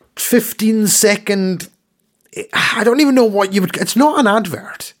 15-second... I don't even know what you would... It's not an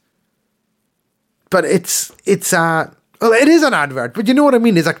advert. But it's a... Well, it is an advert, but you know what I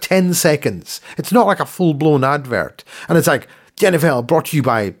mean? It's like 10 seconds. It's not like a full-blown advert. And it's like, the NFL brought to you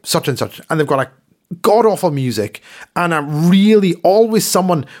by such and such. And they've got like god-awful music. And really always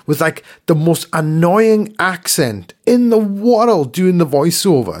someone with like the most annoying accent in the world doing the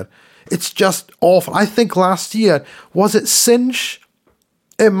voiceover. It's just awful. I think last year, was it Cinch?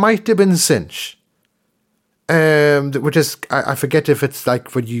 It might have been Cinch. Which is, I forget if it's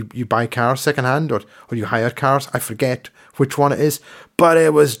like when you buy cars secondhand or you hire cars. I forget which one it is. But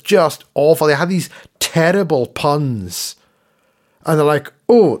it was just awful. They had these terrible puns. And they're like,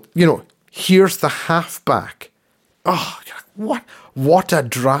 oh, here's the halfback. Oh, what a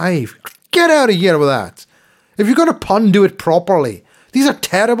drive. Get out of here with that. If you're going to pun, do it properly. These are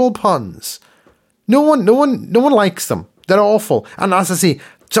terrible puns. No one likes them. They're awful. And as I say,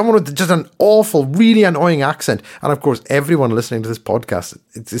 someone with just an awful, really annoying accent. And of course, everyone listening to this podcast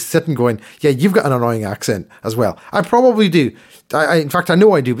is sitting going, yeah, you've got an annoying accent as well. I probably do. In fact, I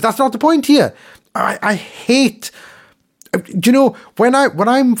know I do, but that's not the point here. I hate... Do you know, when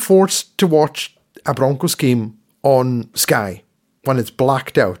I'm forced to watch a Broncos game on Sky, when it's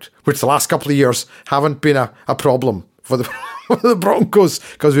blacked out, which the last couple of years haven't been a problem for the... the Broncos,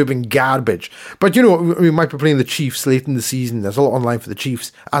 because we've been garbage. But we might be playing the Chiefs late in the season. There's a lot online for the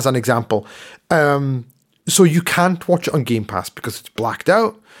Chiefs, as an example. So you can't watch it on Game Pass because it's blacked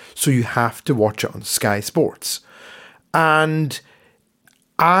out. So you have to watch it on Sky Sports. And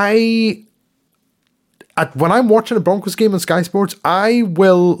when I'm watching a Broncos game on Sky Sports, I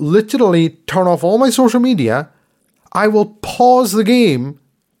will literally turn off all my social media. I will pause the game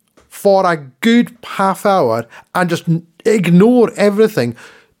for a good half hour and just ignore everything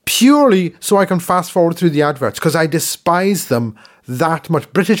purely so I can fast forward through the adverts, because I despise them that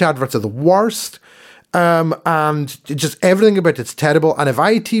much. British adverts are the worst, and just everything about it's terrible. And if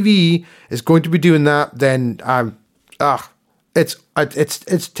ITV is going to be doing that, then it's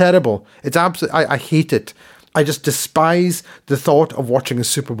terrible. It's absolutely, I hate it. I just despise the thought of watching a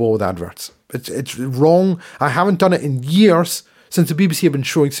Super Bowl with adverts. It's wrong. I haven't done it in years. Since the BBC have been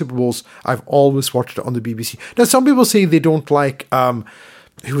showing Super Bowls, I've always watched it on the BBC. Now, some people say they don't like,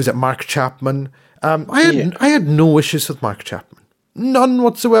 who was it, Mark Chapman. I had no issues with Mark Chapman. None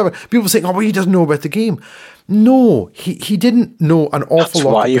whatsoever. People saying, oh, well, he doesn't know about the game. No, he didn't know an awful lot. That's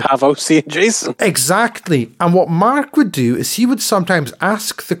why you have OC and Jason. Exactly. And what Mark would do is he would sometimes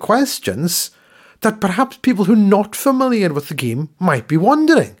ask the questions that perhaps people who are not familiar with the game might be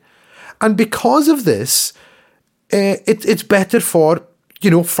wondering. And because of this... It's better for,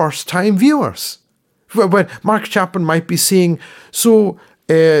 first-time viewers. When Mark Chapman might be saying, I'm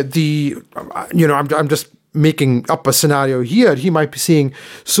just making up a scenario here. He might be saying,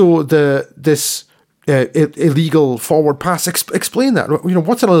 this illegal forward pass, explain that.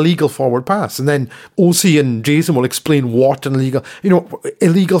 What's an illegal forward pass? And then OC and Jason will explain what an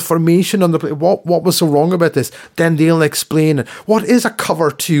illegal formation on the play. What was so wrong about this? Then they'll explain what is a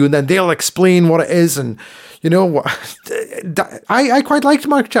cover two, and then they'll explain what it is. And I quite liked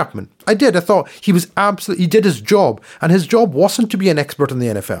Mark Chapman. I did. I thought he did his job, and his job wasn't to be an expert on the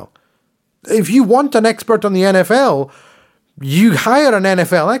NFL. If you want an expert on the NFL, you hire an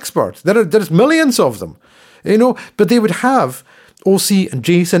NFL expert. There's millions of them, but they would have OC and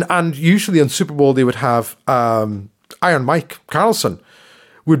Jason, and usually on Super Bowl they would have Iron Mike Carlson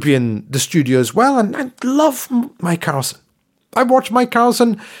would be in the studio as well. And I love Mike Carlson. I watched Mike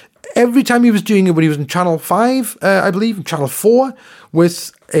Carlson every time he was doing it when he was in Channel 5, I believe, in Channel 4,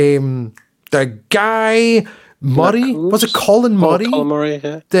 with the guy Murray. Was it Colin Murray? Colin Murray,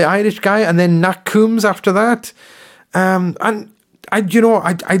 yeah. The Irish guy, and then Nat Coombs after that. And I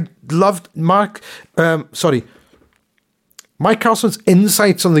loved Mike Carlson's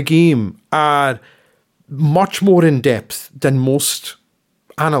insights on the game are much more in depth than most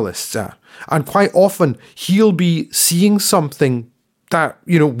analysts are. And quite often he'll be seeing something that,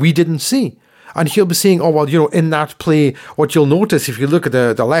 we didn't see. And he'll be saying, oh, well, in that play, what you'll notice if you look at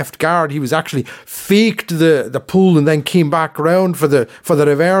the left guard, he was actually faked the pull and then came back around for the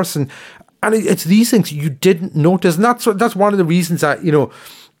reverse. And it's these things you didn't notice. And that's one of the reasons that,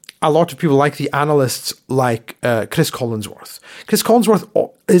 a lot of people like the analysts like Chris Collinsworth. Chris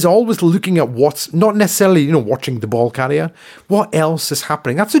Collinsworth is always looking at what's not necessarily, watching the ball carrier. What else is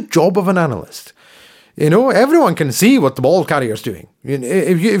happening? That's the job of an analyst. Everyone can see what the ball carrier's doing.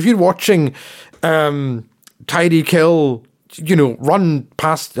 If you're watching Tyreek Hill, run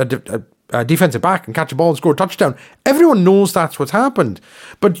past a defensive back and catch a ball and score a touchdown. Everyone knows that's what's happened.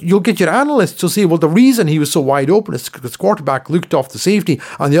 But you'll get your analysts to say, well, the reason he was so wide open is because the quarterback looked off the safety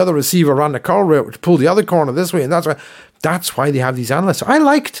and the other receiver ran the curl route, which pulled the other corner this way, and that's why they have these analysts. I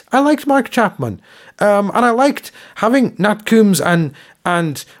liked Mark Chapman. And I liked having Nat Coombs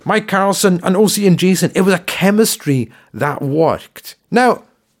and Mike Carlson and OC and Jason. It was a chemistry that worked. Now,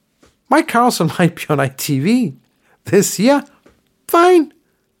 Mike Carlson might be on ITV this year. Fine.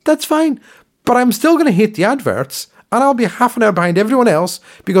 That's fine. But I'm still going to hate the adverts, and I'll be half an hour behind everyone else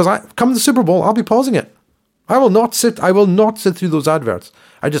because come the Super Bowl, I'll be pausing it. I will not sit through those adverts.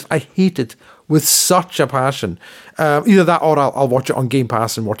 I hate it with such a passion. Either that or I'll watch it on Game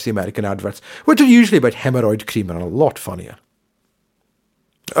Pass and watch the American adverts, which are usually about hemorrhoid cream and a lot funnier.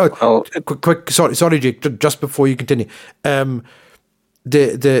 Quick, sorry, Jake, just before you continue. The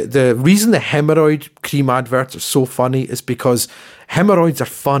reason the hemorrhoid cream adverts are so funny is because hemorrhoids are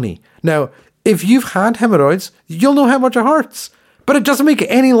funny. Now, if you've had hemorrhoids, you'll know how much it hurts. But it doesn't make it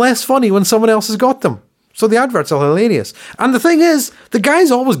any less funny when someone else has got them. So the adverts are hilarious. And the thing is, the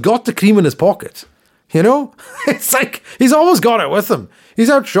guy's always got the cream in his pocket. You know? It's like, he's always got it with him. He's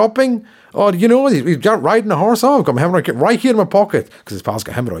out shopping, or, you know, he's out riding a horse. Oh, I've got my hemorrhoid right here in my pocket. Because his pal's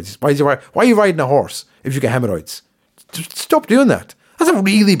got hemorrhoids. Why are you riding a horse if you get hemorrhoids? Stop doing that. That's a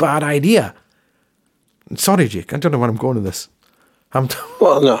really bad idea. Sorry, Jake. I don't know where I'm going with this.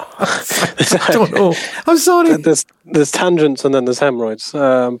 Well, no. I don't know. I'm sorry. There's tangents and then there's hemorrhoids.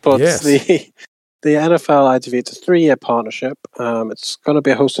 But yes. The NFL ITV, it's a 3-year partnership. It's going to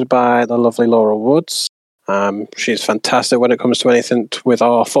be hosted by the lovely Laura Woods. She's fantastic when it comes to anything with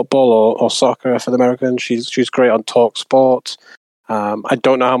our football or soccer for the Americans. She's great on Talk Sport. I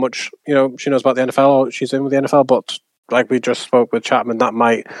don't know how much she knows about the NFL or she's in with the NFL, but like we just spoke with Chapman, that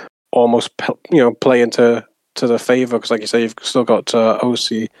might almost play into the favour because, like you say, you've still got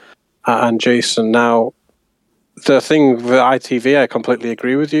OC and Jason. Now, the thing with ITV, I completely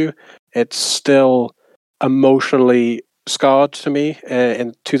agree with you. It's still emotionally scarred to me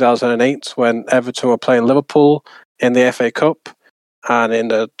in 2008 when Everton were playing Liverpool in the FA Cup, and in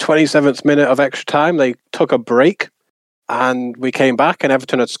the 27th minute of extra time, they took a break, and we came back, and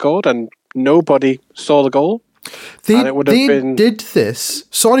Everton had scored, and nobody saw the goal. They did this.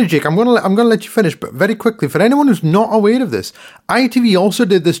 Sorry, Jake, I'm gonna let you finish, but very quickly, for anyone who's not aware of this, ITV also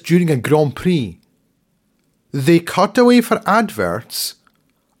did this during a Grand Prix. They cut away for adverts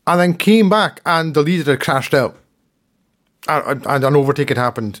and then came back and the leader had crashed out. And an overtake had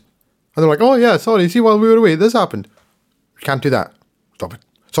happened. And they're like, oh yeah, sorry, see, while we were away, this happened. You can't do that. Stop it.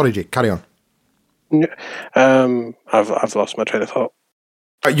 Sorry, Jake, carry on. I've lost my train of thought.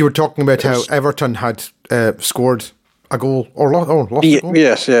 You were talking about how Everton had scored a goal or lost a goal?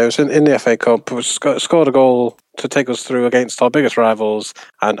 Yes, it was in the FA Cup. Scored a goal to take us through against our biggest rivals,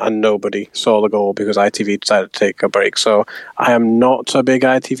 and nobody saw the goal because ITV decided to take a break. So I am not a big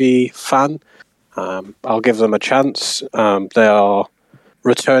ITV fan. I'll give them a chance. They are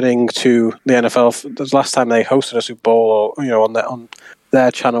returning to the NFL. The last time they hosted a Super Bowl, on their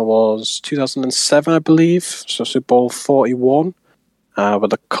channel was 2007, I believe. So Super Bowl 41. Where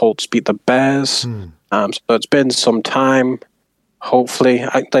the Colts beat the Bears. So it's been some time. Hopefully,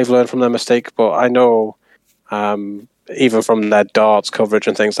 they've learned from their mistake, but I know even from their darts coverage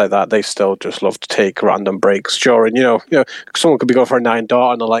and things like that, they still just love to take random breaks during, someone could be going for a 9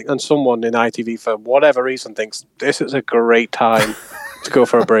 dart and someone in ITV for whatever reason thinks this is a great time to go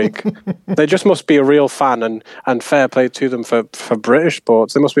for a break. They just must be a real fan, and fair play to them for British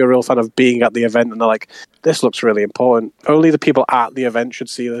sports. They must be a real fan of being at the event, and they're like, this looks really important. Only the people at the event should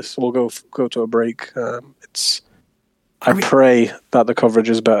see this. We'll go to a break. I pray that the coverage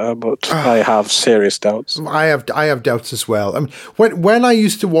is better, but I have serious doubts. I have doubts as well. I mean, when I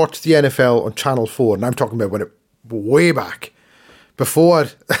used to watch the NFL on Channel 4, and I'm talking about when it way back, before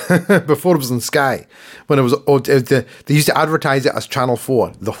it was on Sky, when it was they used to advertise it as Channel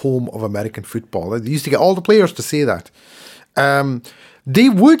 4, the home of American football. They used to get all the players to say that. They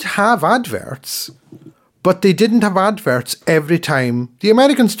would have adverts, but they didn't have adverts every time the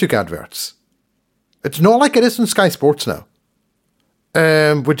Americans took adverts. It's not like it is in Sky Sports now,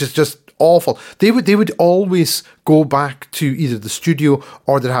 which is just awful. They would always go back to either the studio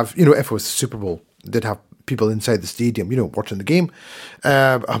or they'd have, if it was the Super Bowl, they'd have people inside the stadium, watching the game.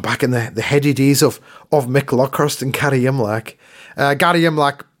 Back in the heady days of Mick Luckhurst and Gary Imlach. Gary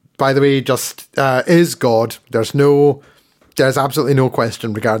Imlach, by the way, just is God. There's absolutely no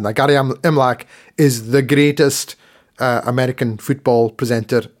question regarding that. Gary Imlach is the greatest American football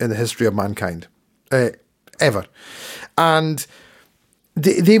presenter in the history of mankind. Ever. And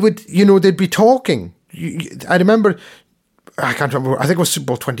they would, they'd be talking. I remember I can't remember. I think it was Super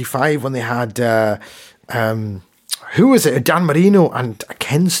Bowl 25 when they had who was it? Dan Marino and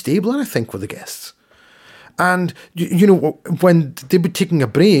Ken Stabler, I think, were the guests. And you know, when they'd be taking a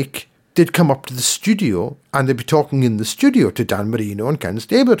break, they'd come up to the studio and they'd be talking in the studio to Dan Marino and Ken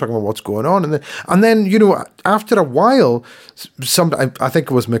Stabler, talking about what's going on. And then you know, after a while, I think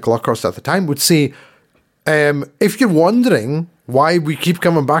it was Mick Luckhurst at the time, would say, if you're wondering why we keep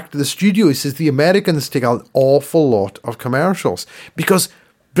coming back to the studio, he says the Americans take an awful lot of commercials because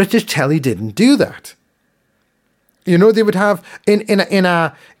British telly didn't do that. You know, they would have in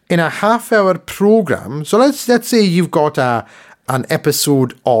a half-hour program. So let's say you've got an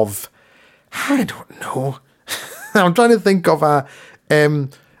episode of, I don't know. I'm trying to think of a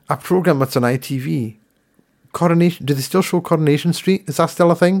program that's on ITV. Coronation. Do they still show Coronation Street? Is that still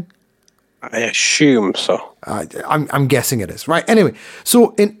a thing? I assume so. I'm guessing it is. Right. Anyway,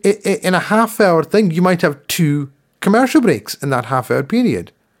 so in a half-hour thing, you might have 2 commercial breaks in that half-hour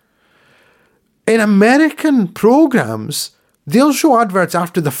period. In American programs, they'll show adverts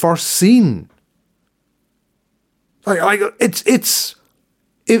after the first scene. Like it's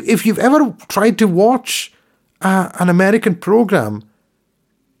if you've ever tried to watch an American program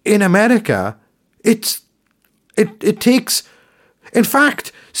in America, it takes. In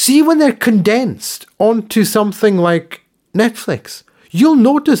fact, see when they're condensed onto something like Netflix, you'll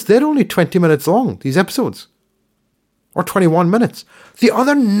notice they're only 20 minutes long, these episodes. Or 21 minutes. The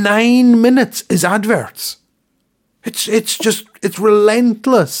other 9 minutes is adverts. It's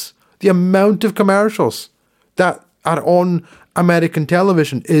relentless. The amount of commercials that are on American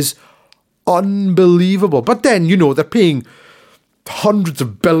television is unbelievable. But then, you know, they're paying hundreds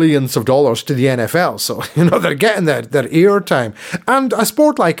of billions of dollars to the NFL. So, you know, they're getting their airtime. And a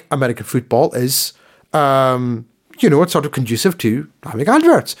sport like American football is, you know, it's sort of conducive to having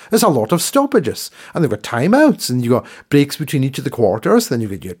adverts. There's a lot of stoppages. And they've got timeouts and you've got breaks between each of the quarters. Then you've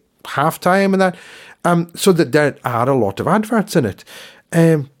got your halftime and that. So that there are a lot of adverts in it.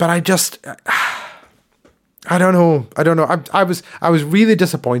 But I don't know. I was really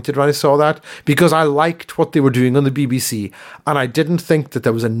disappointed when I saw that because I liked what they were doing on the BBC and I didn't think that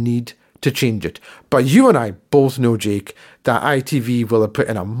there was a need to change it. But you and I both know, Jake, that ITV will have put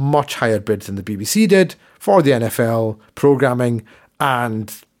in a much higher bid than the BBC did for the NFL programming,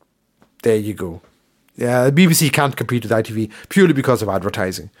 and there you go. Yeah, the BBC can't compete with ITV purely because of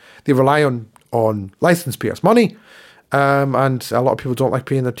advertising. They rely on licence payers' money, and a lot of people don't like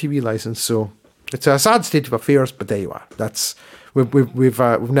paying their TV licence, so it's a sad state of affairs, but there you are. We've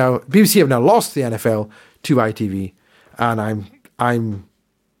now BBC have now lost the NFL to ITV, and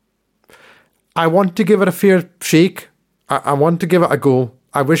I want to give it a fair shake. I want to give it a go.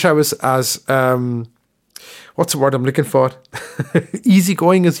 I wish I was as what's the word I'm looking for?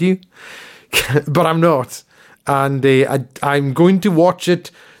 Easygoing as you, but I'm not, and I'm going to watch it.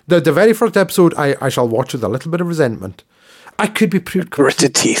 The very first episode I shall watch with a little bit of resentment. I could be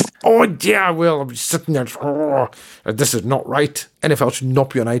gritted teeth. Oh yeah, well, I'm sitting there. Oh, this is not right. NFL should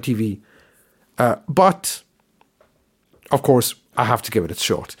not be on ITV. But of course, I have to give it its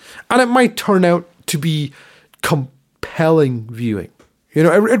shot, and it might turn out to be compelling viewing. You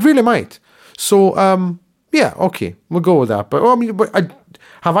know, it really might. So, yeah, okay, we'll go with that. But I mean,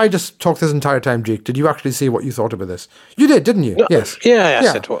 have I just talked this entire time, Jake? Did you actually say what you thought about this? You did, didn't you? No, yes. Yeah, I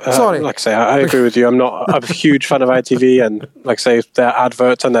said. Sorry. Like I say, I agree with you. I'm a huge fan of ITV, and like I say, their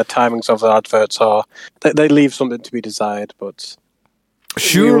adverts and their timings of their adverts they leave something to be desired. But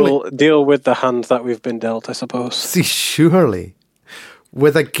surely we will deal with the hand that we've been dealt, I suppose. See, surely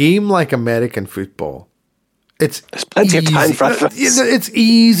with a game like American football, there's plenty of time for adverts. It's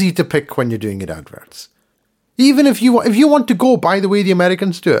easy to pick when you're doing your adverts. Even if you want to go by the way the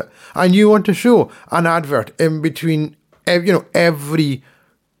Americans do it, and you want to show an advert in between, every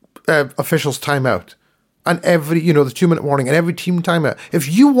official's timeout, and every the 2-minute warning, and every team timeout.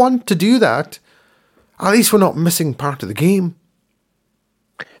 If you want to do that, at least we're not missing part of the game.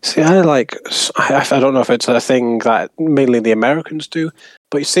 See, I don't know if it's a thing that mainly the Americans do,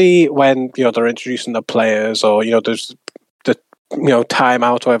 but you see when they're introducing the players, or there's the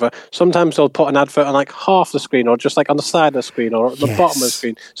timeout or whatever. Sometimes they'll put an advert on like half the screen, or just like on the side of the screen, or at the bottom of the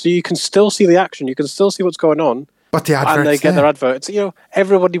screen, so you can still see the action, you can still see what's going on. But the adverts, and they get their adverts.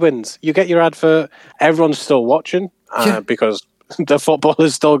 Everybody wins. You get your advert. Everyone's still watching because the football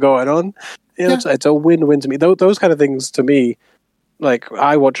is still going on. It's a win-win to me. Those kind of things to me. Like,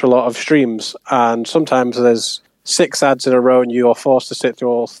 I watch a lot of streams, and sometimes there's 6 ads in a row, and you are forced to sit through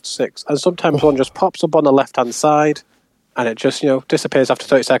all 6. And sometimes one just pops up on the left-hand side, and it just disappears after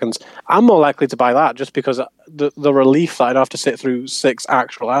 30 seconds. I'm more likely to buy that just because the relief that I don't have to sit through 6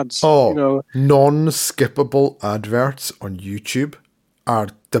 actual ads. Non-skippable adverts on YouTube are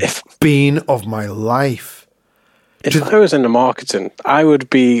the bane of my life. If I was in the marketing, I would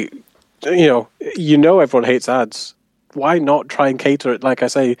be, everyone hates ads. Why not try and cater it, like I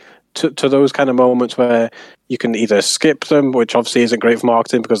say, to those kind of moments where you can either skip them, which obviously isn't great for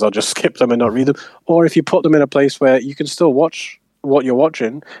marketing because they'll just skip them and not read them, or if you put them in a place where you can still watch what you're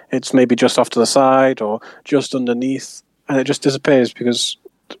watching, it's maybe just off to the side or just underneath, and it just disappears because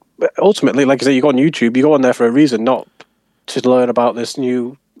ultimately, like I say, you go on YouTube, you go on there for a reason, not to learn about this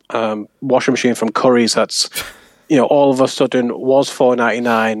new washing machine from Curry's that's all of a sudden was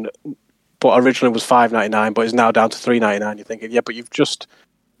 $4.99, but originally was $5.99, but is now down to $3.99. You're thinking, yeah, but you've just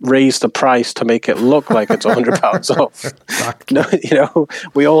raised the price to make it look like it's £100 off. Exactly. No,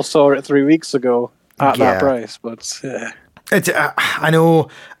 we all saw it 3 weeks ago at that price, but yeah. It's I know,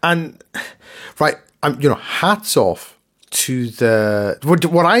 and right, hats off to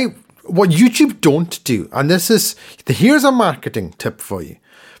what YouTube don't do, and here's a marketing tip for you,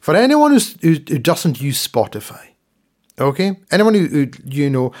 for anyone who doesn't use Spotify. Okay, anyone who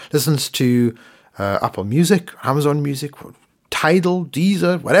listens to Apple Music, Amazon Music, Tidal,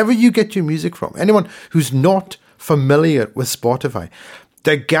 Deezer, whatever you get your music from, anyone who's not familiar with Spotify,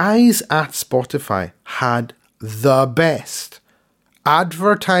 the guys at Spotify had the best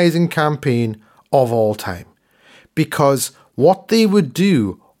advertising campaign of all time, because what they would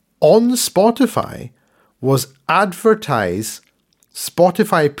do on Spotify was advertise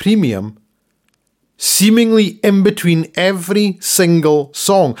Spotify Premium seemingly in between every single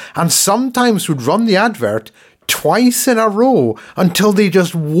song, and sometimes would run the advert twice in a row until they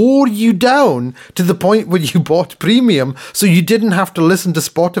just wore you down to the point where you bought Premium so you didn't have to listen to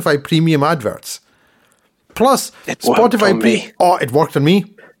Spotify Premium adverts. Plus, it Spotify it worked on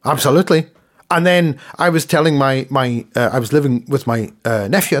me, absolutely. And then I was telling I was living with my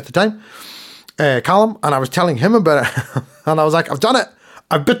nephew at the time, Callum, and I was telling him about it, and I was like, I've done it.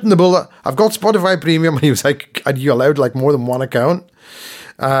 I've bitten the bullet. I've got Spotify Premium. And he was like, are you allowed like more than one account?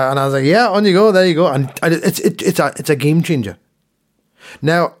 And I was like, yeah, on you go. There you go. And it's a game changer.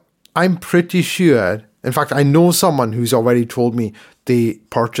 Now, I'm pretty sure, in fact, I know someone who's already told me they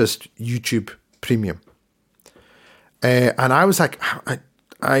purchased YouTube Premium. And I was like,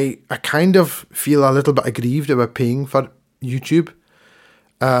 I kind of feel a little bit aggrieved about paying for YouTube,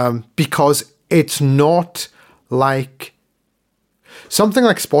 because it's not like something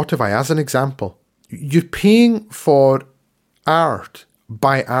like Spotify, as an example. You're paying for art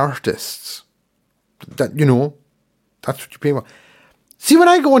by artists. That's what you're paying for. See, when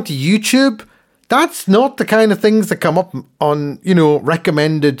I go onto YouTube, that's not the kind of things that come up on,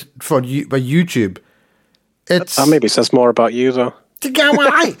 recommended for you by YouTube. That maybe says more about you, though.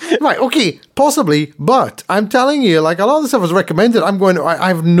 Right, okay, possibly, but I'm telling you, like, a lot of the stuff was recommended. I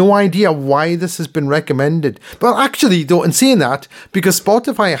have no idea why this has been recommended. But actually, though, in saying that, because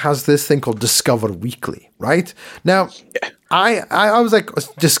Spotify has this thing called Discover Weekly, right? Now, I was like,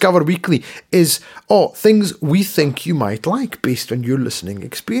 Discover Weekly is, things we think you might like based on your listening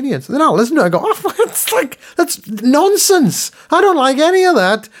experience. And then I'll listen to it and go, that's nonsense. I don't like any of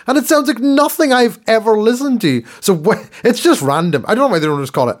that. And it sounds like nothing I've ever listened to. So it's just random. I don't know why they don't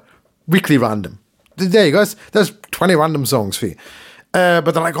just call it Weekly Random. There you go. There's 20 random songs for you.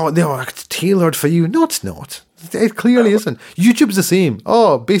 But they're like, it's tailored for you. No, it's not. It clearly isn't. YouTube's the same.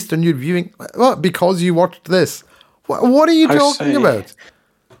 Based on your viewing. Well, because you watched this. What are you talking about?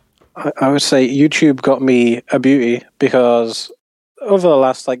 I would say YouTube got me a beauty, because over the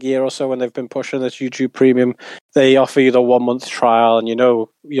last year or so, when they've been pushing this YouTube Premium, they offer you the 1 month trial, and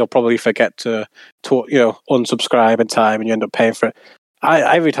you'll probably forget to unsubscribe in time, and you end up paying for it.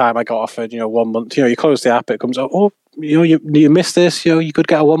 Every time I got offered 1 month, you close the app, it comes up, you missed this, you could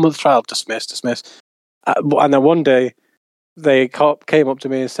get a 1 month trial. Dismiss. And then one day they came up to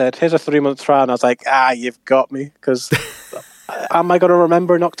me and said, here's a 3 month trial, and I was like, you've got me, because am I going to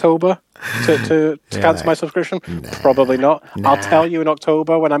remember in October to cancel my subscription? Probably not. I'll tell you in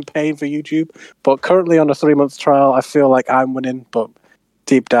October when I'm paying for YouTube, but currently on a 3 month trial, I feel like I'm winning, but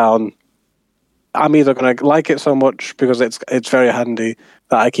deep down, I'm either going to like it so much because it's very handy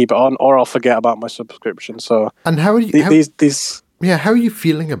that I keep it on, or I'll forget about my subscription. So, and how are you? How are you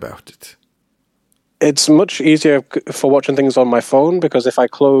feeling about it? It's much easier for watching things on my phone, because if I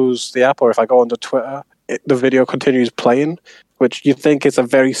close the app or if I go onto Twitter, the video continues playing, which you think is a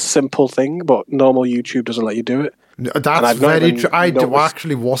very simple thing, but normal YouTube doesn't let you do it. That's very true. I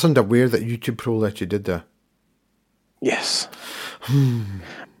actually wasn't aware that YouTube Pro let you did that. Yes.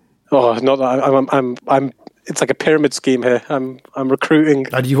 Oh, not that I'm it's like a pyramid scheme here. I'm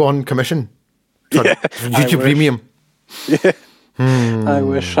recruiting. Are you on commission? Yeah, YouTube Premium. Yeah. I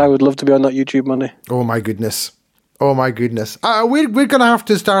wish. I would love to be on that YouTube money. Oh my goodness. We're going to have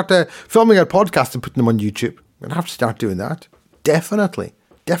to start filming our podcast and putting them on YouTube. We're going to have to start doing that. Definitely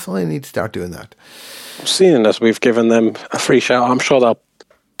need to start doing that. Seeing as we've given them a free shout, I'm sure they'll,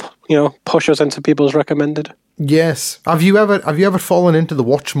 push us into people's recommended. Yes. Have you ever fallen into the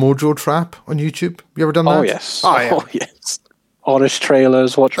Watch Mojo trap on YouTube? You ever done that? Oh yes. Oh, yeah. Oh yes. Honest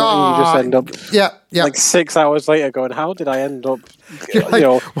trailers. Watch what you just end up. Yeah. Like 6 hours later, going, how did I end up?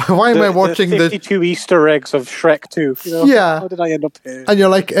 Why am I watching the 52 Easter eggs of Shrek 2? Yeah. How did I end up here? And you're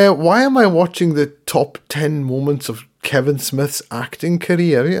like, why am I watching the top 10 moments of Kevin Smith's acting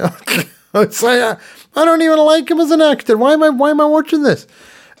career? It's like, I don't even like him as an actor. Why am I watching this?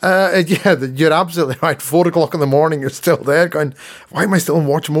 You're absolutely right. 4 o'clock in the morning, you're still there going, why am I still on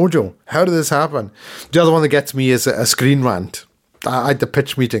Watch Mojo? How did this happen? The other one that gets me is a Screen Rant. I had the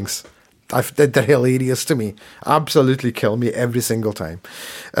pitch meetings. They're hilarious to me. Absolutely kill me every single time.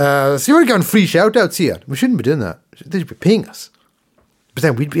 So we're getting free shout-outs here. We shouldn't be doing that. They should be paying us. But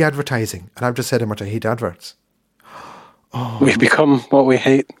then we'd be advertising. And I've just said how much I hate adverts. Oh. We've become what we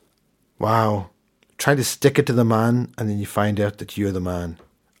hate. Wow. Trying to stick it to the man, and then you find out that you're the man.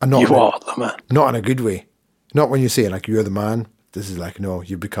 And you are the man. Not in a good way. Not when you say, like, you're the man. This is like, no,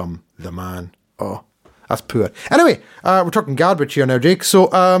 you become the man. Oh, that's poor. Anyway, we're talking garbage here now, Jake. So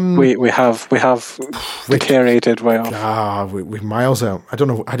we have deteriorated way off. We're miles out. I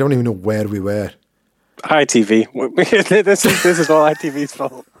don't even know where we were. ITV. This is all ITV's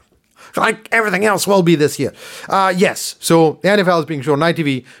fault. Like everything else will be this year. Yes. So the NFL is being shown on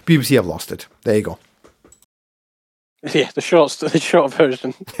ITV. BBC have lost it. There you go. Yeah, the short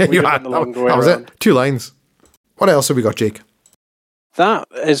version. That was it. 2 lines. What else have we got, Jake? That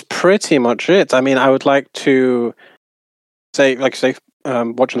is pretty much it. I mean, I would like to say, watching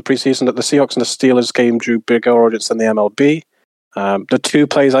the preseason, that the Seahawks and the Steelers game drew bigger audience than the MLB. The 2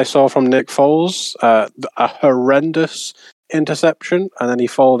 plays I saw from Nick Foles, a horrendous interception, and then he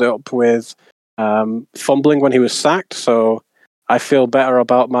followed it up with fumbling when he was sacked. So I feel better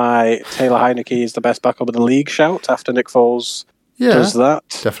about my Taylor Heineke is the best backup of the league shout after Nick Foles does that.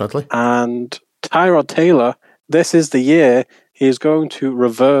 Definitely. And Tyrod Taylor, this is the year he's going to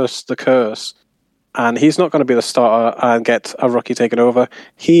reverse the curse. And he's not going to be the starter and get a rookie taken over.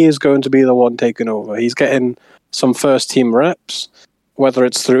 He is going to be the one taken over. He's getting some first-team reps. Whether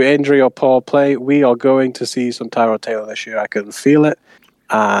it's through injury or poor play, we are going to see some Tyrod Taylor this year. I can feel it.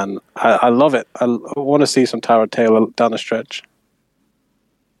 And I love it. I want to see some Tyrod Taylor down the stretch.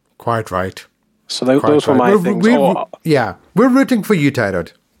 Quite right. So those were my things. We're rooting for you,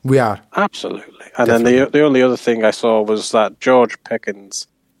 Tyrod. We are. Absolutely. And definitely. Then the only other thing I saw was that George Pickens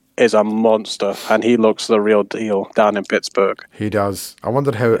is a monster, and he looks the real deal down in Pittsburgh. He does. I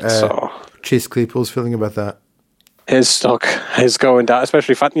wondered how Chase Claypool's feeling about that. His stock is going down,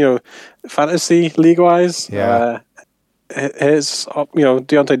 especially fantasy league-wise. Yeah. His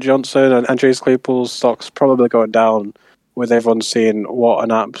Deontay Johnson and Chase Claypool's stock's probably going down, with everyone seeing what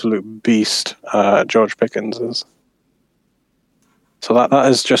an absolute beast George Pickens is. So that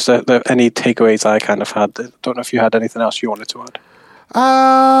is just any takeaways I kind of had. I don't know if you had anything else you wanted to add.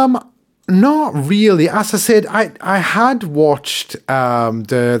 Not really. As I said, I had watched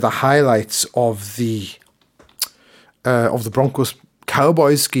the highlights of the Broncos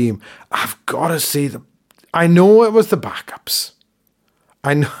Cowboys game. I've got to say I know it was the backups.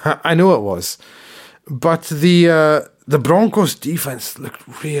 I know it was, but the Broncos defense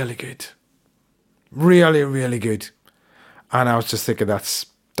looked really good, really, really good. And I was just thinking that's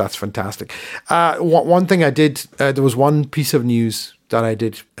fantastic. One thing I did, there was one piece of news that I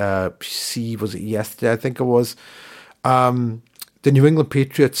did see, was it yesterday? I think it was. The New England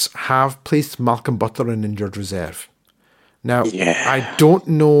Patriots have placed Malcolm Butler in injured reserve. Now, I don't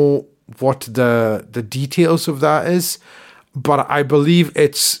know what the details of that is, but I believe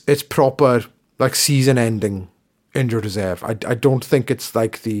it's proper, like, season-ending injured reserve. I don't think it's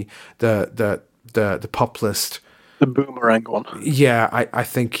like the pup list. The boomerang one. Yeah, I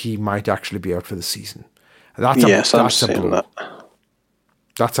think he might actually be out for the season. I'm seeing that.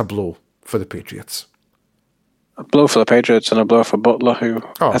 That's a blow for the Patriots. A blow for the Patriots and a blow for Butler, who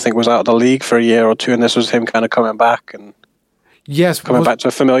I think was out of the league for a year or two, and this was him kind of coming back and coming back to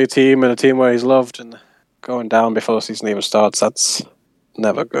a familiar team and a team where he's loved, and going down before the season even starts. That's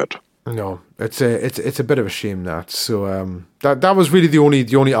never good. No, it's a bit of a shame that. So that was really the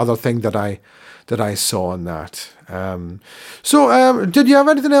only other thing that I saw in that. Did you have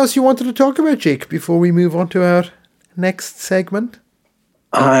anything else you wanted to talk about, Jake, before we move on to our next segment?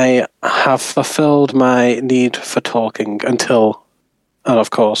 I have fulfilled my need for talking until, and of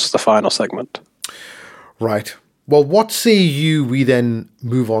course, the final segment. Right. Well, what say you we then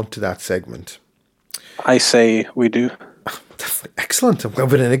move on to that segment? I say we do. Excellent. I'm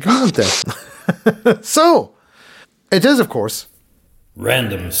going in agreement there. So, it is, of course,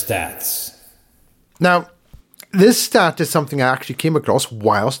 Random stats. Now, this stat is something I actually came across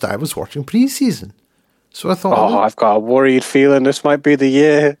whilst I was watching preseason. So I thought, I've got a worried feeling this might be the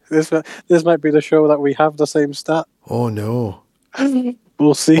year. This might be the show that we have the same stat. oh no.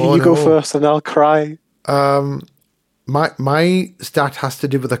 We'll see. Oh, You go no. first and I'll cry. My stat has to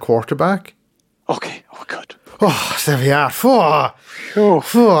do with a quarterback. Okay. Oh, good. Oh, there we are. Thought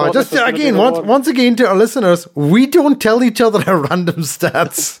Just this was gonna be again, the one. once again to our listeners, we don't tell each other our random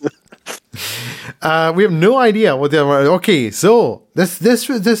stats. We have no idea what they're. Okay, so this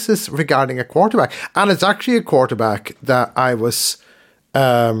is regarding a quarterback, and it's actually a quarterback that I was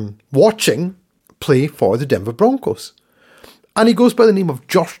watching play for the Denver Broncos, and he goes by the name of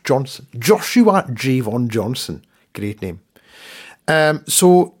Joshua Javon Johnson. Great name.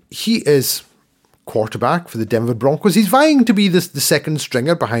 So he is quarterback for the Denver Broncos. He's vying to be the second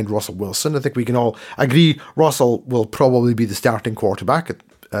stringer behind Russell Wilson. I think we can all agree Russell will probably be the starting quarterback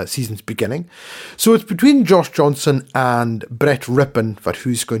at season's beginning. So it's between Josh Johnson and Brett Rippon for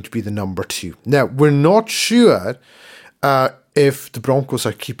who's going to be the number 2. Now, we're not sure if the Broncos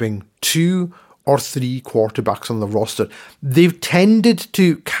are keeping 2 or 3 quarterbacks on the roster. They've tended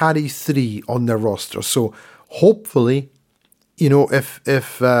to carry 3 on their roster. So hopefully, you know, if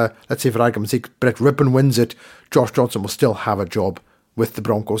let's say for argument's sake, Brett Rippon wins it, Josh Johnson will still have a job with the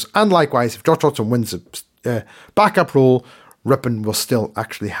Broncos. And likewise, if Josh Johnson wins the backup role, Rippon will still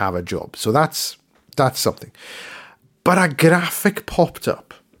actually have a job. So that's something. But a graphic popped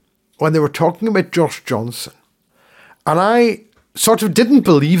up when they were talking about Josh Johnson. And I sort of didn't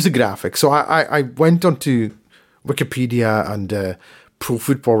believe the graphic. So I went onto Wikipedia and Pro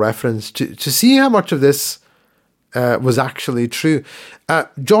Football Reference to see how much of this was actually true.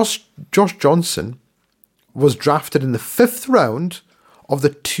 Josh Johnson was drafted in the 5th round of the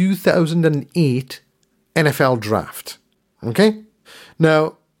 2008 NFL draft. Okay?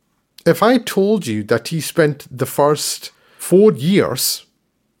 Now, if I told you that he spent the first 4 years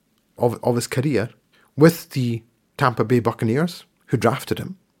of his career with the Tampa Bay Buccaneers, who drafted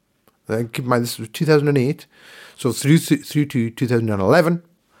him, keep in mind this was 2008, so through to 2011,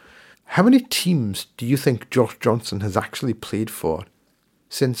 how many teams do you think Josh Johnson has actually played for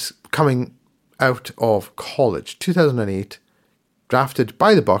since coming out of college? 2008, drafted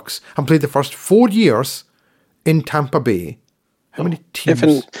by the Bucs, and played the first 4 years in Tampa Bay. How many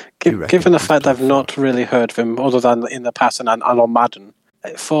teams? Given the fact I've not really heard of him other than in the past and on Madden,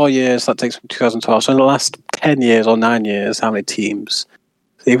 4 years, that takes from 2012. So in the last 10 years or 9 years, how many teams?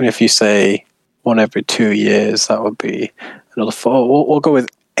 Even if you say one every 2 years, that would be another 4. We'll go with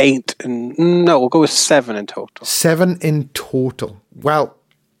 8. We'll go with 7 in total. 7 in total. Well,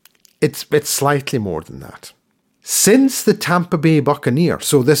 it's slightly more than that. Since the Tampa Bay Buccaneers,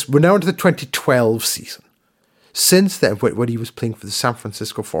 so we're now into the 2012 season. Since then, when he was playing for the San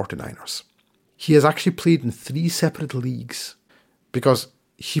Francisco 49ers, he has actually played in 3 separate leagues, because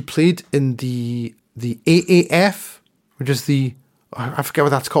he played in the AAF, which is I forget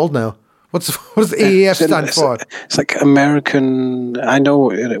what that's called now. What does the AAF stand for? It's like American. I know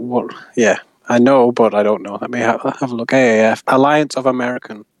what. Yeah, I know, but I don't know. Let me have a look. AAF, Alliance of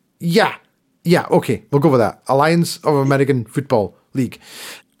American. Yeah. Okay, we'll go with that. Alliance of American Football League.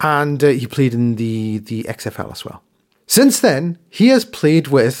 And he played in the XFL as well. Since then, he has played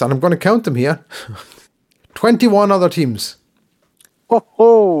with, and I'm going to count them here, 21 other teams.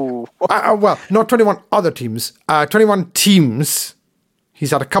 Oh. Well, not 21 other teams. 21 teams.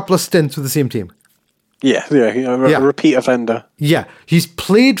 He's had a couple of stints with the same team. Yeah. A repeat offender. Yeah. He's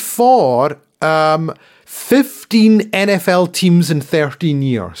played for 15 NFL teams in 13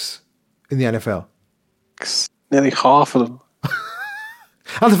 years in the NFL. Nearly half of them.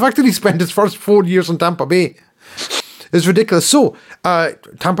 And the fact that he spent his first 4 years in Tampa Bay is ridiculous. So,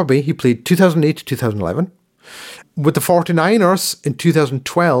 Tampa Bay, he played 2008 to 2011. With the 49ers in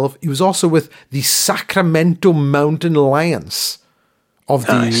 2012, he was also with the Sacramento Mountain Lions.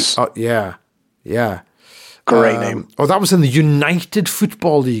 Nice. Yeah. Great name. That was in the United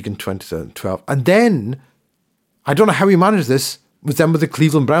Football League in 2012. And then, I don't know how he managed this, with them with the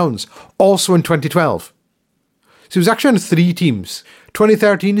Cleveland Browns, also in 2012. So he was actually on 3 teams.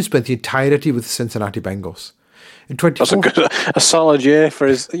 2013, he spent the entirety with the Cincinnati Bengals. In 2014, that's a solid year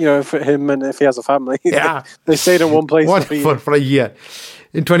for for him, and if he has a family. Yeah. They stayed in one place for a year.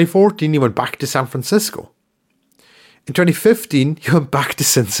 In 2014, he went back to San Francisco. In 2015, he went back to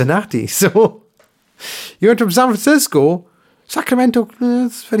Cincinnati. So he went from San Francisco, Sacramento,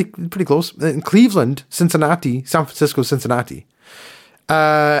 it's pretty close. In Cleveland, Cincinnati, San Francisco, Cincinnati.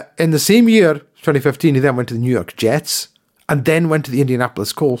 In the same year, 2015, he then went to the New York Jets, and then went to the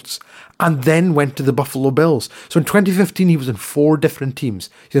Indianapolis Colts, and then went to the Buffalo Bills. So in 2015, he was in 4 different teams.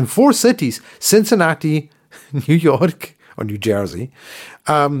 He's in 4 cities: Cincinnati, New York, or New Jersey,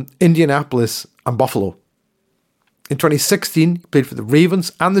 Indianapolis, and Buffalo. In 2016, he played for the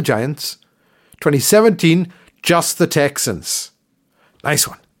Ravens and the Giants. 2017, just the Texans. Nice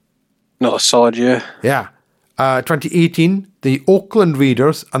one. Not a solid year. Yeah. 2018, the Oakland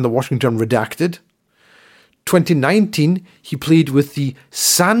Raiders and the Washington Redacted. 2019, he played with the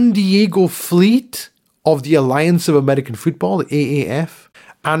San Diego Fleet of the Alliance of American Football, the AAF,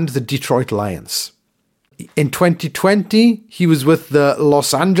 and the Detroit Lions. In 2020, he was with the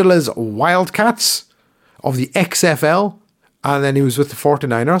Los Angeles Wildcats of the XFL, and then he was with the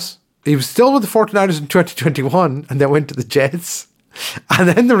 49ers. He was still with the 49ers in 2021, and then went to the Jets, and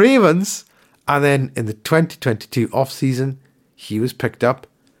then the Ravens, and then in the 2022 offseason, he was picked up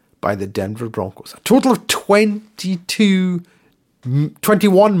by the Denver Broncos. A total of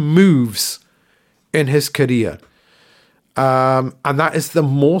 21 moves in his career. And that is the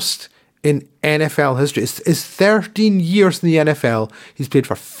most in NFL history. It's 13 years in the NFL. He's played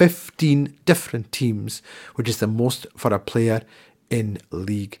for 15 different teams, which is the most for a player in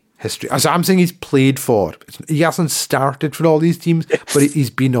league history. As I'm saying, he's played for. He hasn't started for all these teams, but he's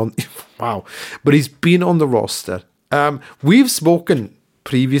been on. Wow! But he's been on the roster. We've spoken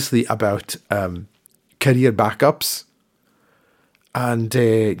previously about career backups and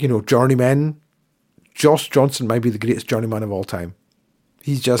journeymen. Josh Johnson might be the greatest journeyman of all time.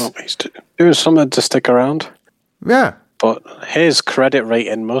 He's doing something to stick around. Yeah. But his credit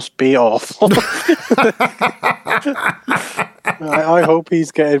rating must be awful. I hope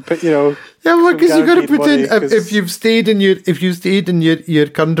he's getting, Yeah, well, because you got to put in if you've stayed in your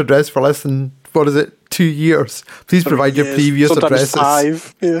current address for less than 2 years, please provide your previous addresses.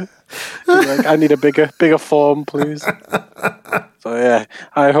 5. Yeah. I need a bigger form, please. So yeah,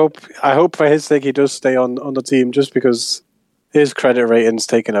 I hope for his sake he does stay on the team, just because his credit rating's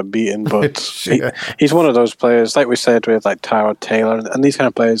taken a beating. But sure. He's one of those players, like we said with like Tyrod Taylor and these kind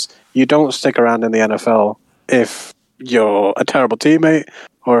of players. You don't stick around in the NFL if you're a terrible teammate,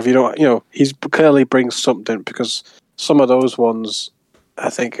 or if you don't. He's clearly brings something, because some of those ones, I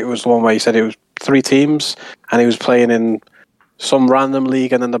think it was the one where he said it was 3 teams and he was playing in some random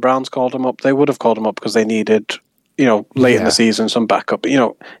league, and then the Browns called him up. They would have called him up because they needed, late in the season, some backup.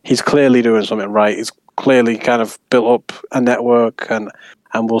 But, he's clearly doing something right. He's clearly kind of built up a network and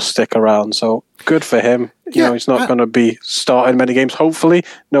will stick around. So good for him. He's not going to be starting many games, hopefully.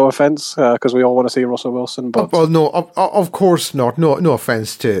 No offense, because we all want to see Russell Wilson. But well, no, of course not. No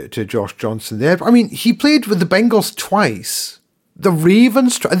offense to Josh Johnson there. I mean, he played with the Bengals twice. The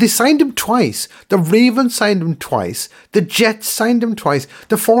Ravens, they signed him twice. The Ravens signed him twice. The Jets signed him twice.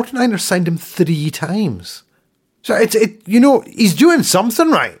 The 49ers signed him 3 times. So he's doing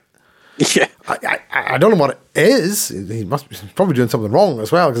something right. Yeah. I don't know what it is. He's probably doing something wrong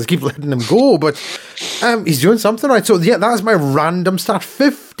as well, because they keep letting him go, but he's doing something right. So yeah, that is my random stat.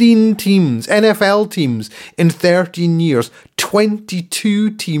 15 teams, NFL teams in 13 years, 22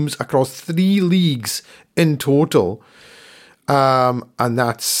 teams across 3 leagues in total. And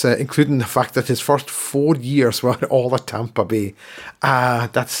that's including the fact that his first 4 years were all at Tampa Bay.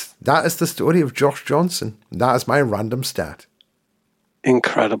 That is the story of Josh Johnson. That is my random stat.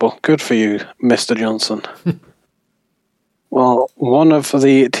 Incredible. Good for you, Mr. Johnson. Well, one of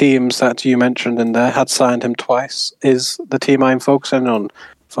the teams that you mentioned in there had signed him twice is the team I'm focusing on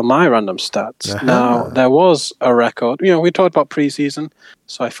for my random stats. Uh-huh. Now, there was a record. We talked about preseason,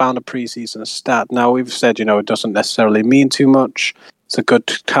 so I found a preseason stat. Now, we've said, it doesn't necessarily mean too much. It's a good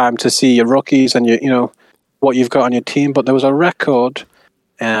time to see your rookies and what you've got on your team. But there was a record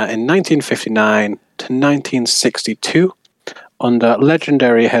in 1959 to 1962 under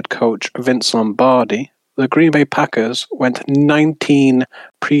legendary head coach Vince Lombardi. The Green Bay Packers went 19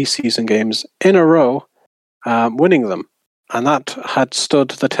 preseason games in a row, winning them. And that had stood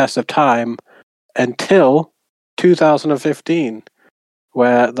the test of time until 2015,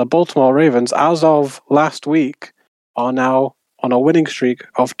 where the Baltimore Ravens, as of last week, are now on a winning streak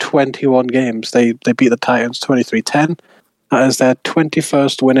of 21 games. They beat the Titans 23-10. That is their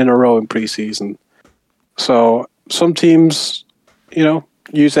 21st win in a row in preseason. So some teams,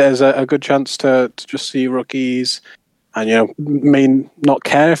 use it as a good chance to just see rookies and, may not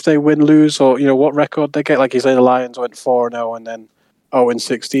care if they win, lose, or, what record they get. Like you say, the Lions went 4-0 and then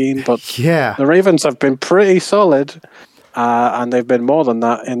 0-16, but Yeah. the Ravens have been pretty solid, and they've been more than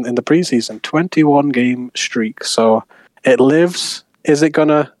that in the preseason. 21-game streak, so it lives. Is it going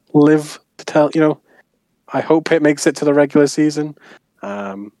to live to tell, I hope it makes it to the regular season.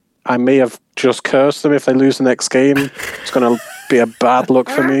 I may have just cursed them if they lose the next game. It's going to be a bad look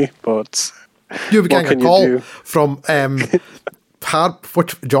for me, but You'll be getting a call from John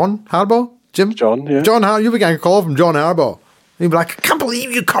Harbaugh? Jim? John, yeah. You'll be getting a call from John Harbaugh. You'll be like, I can't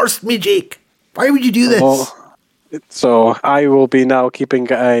believe you cursed me, Jake. Why would you do this? So I will be now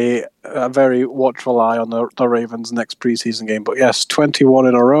keeping a very watchful eye on the Ravens' next preseason game. But yes, 21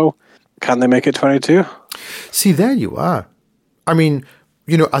 in a row. Can they make it 22? See, there you are. I mean,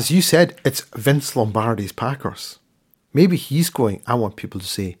 as you said, it's Vince Lombardi's Packers. Maybe he's going, I want people to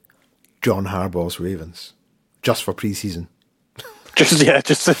say John Harbaugh's Ravens just for preseason.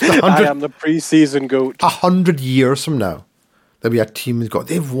 I am the preseason goat. 100 years from now, there'll be a team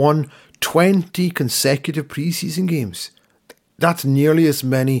they've won 20 consecutive preseason games. That's nearly as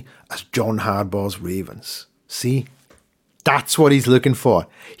many as John Harbaugh's Ravens. See? That's what he's looking for.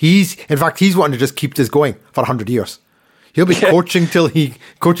 He's wanting to just keep this going for 100 years. He'll be coaching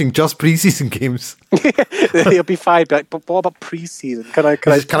coaching just preseason games. He'll be fine. But what about preseason? Can I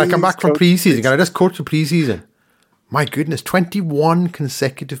come back from preseason? Can I just coach the preseason? My goodness, 21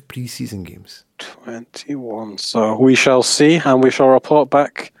 consecutive preseason games. 21. So we shall see, and we shall report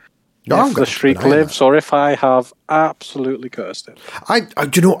back if the streak lives or if I have absolutely cursed it.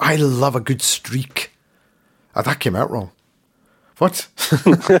 I love a good streak. That came out wrong. What?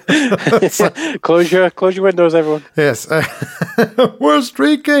 Close your windows, everyone. Yes. We're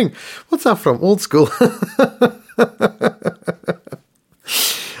streaking. What's that from? Old school.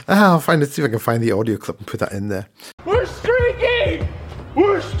 I'll see if I can find the audio clip and put that in there. We're streaking!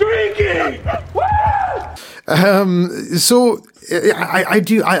 We're streaking! So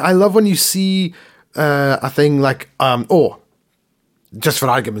I love when you see a thing like, just for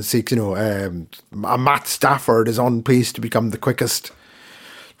argument's sake, Matt Stafford is on pace to become the quickest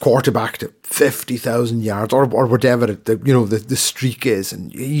quarterback to 50,000 yards or whatever the streak is,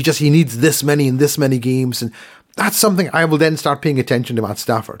 and he needs this many in this many games, and that's something I will then start paying attention to Matt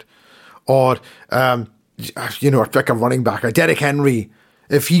Stafford, or like a running back, like Derrick Henry.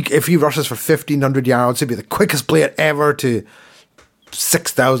 If he rushes for 1,500 yards, he'll be the quickest player ever to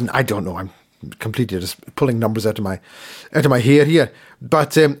 6,000. I don't know. I'm completely just pulling numbers out of my hair here,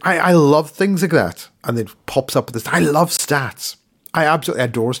 but I love things like that, and it pops up with this. I love stats. I absolutely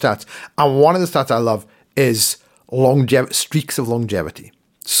adore stats, and one of the stats I love is streaks of longevity.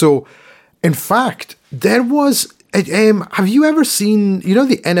 So, in fact, there was. Have you ever seen?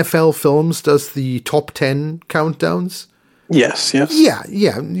 The NFL Films does the top 10 countdowns. Yes. Yeah.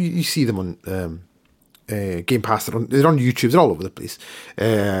 You see them on Game Pass. They're on YouTube. They're all over the place.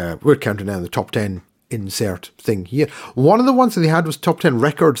 We're counting down the top 10 insert thing here. One of the ones that they had was top 10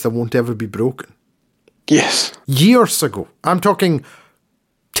 records that won't ever be broken. Yes. Years ago. I'm talking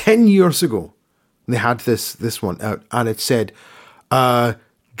 10 years ago. They had this one out, and it said,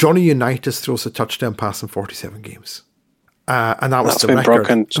 Johnny Unitas throws a touchdown pass in 47 games. And that was the record.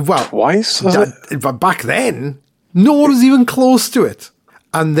 That's been broken twice, But back then, no one was even close to it.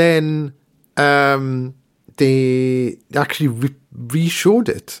 And then they actually re-showed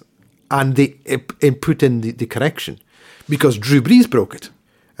it, and they put in the correction, because Drew Brees broke it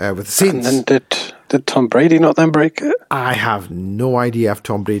with the Saints. And then did Tom Brady not then break it? I have no idea if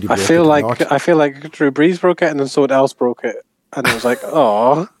Tom Brady broke it or not. I feel like Drew Brees broke it, and then someone else broke it. And it was like,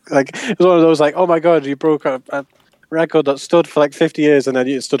 oh, like it was one of those like, oh my god, you broke a record that stood for like 50 years, and then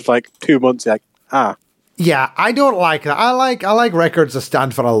it stood for like 2 months. You're like, Yeah, I don't like that. I like records that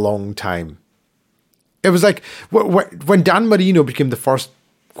stand for a long time. It was like when Dan Marino became the first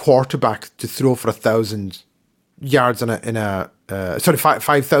quarterback to throw for 1,000 yards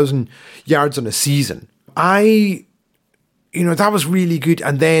 5,000 yards in a season. That was really good.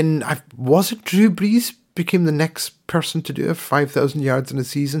 And then was it Drew Brees became the next person to do it, 5,000 yards in a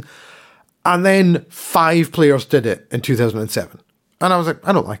season, and then 5 players did it in 2007. And I was like,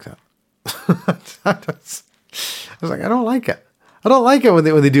 I don't like that. I was like, I don't like it. I don't like it when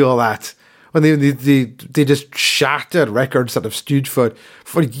they do all that. When they just shatter records that have stood for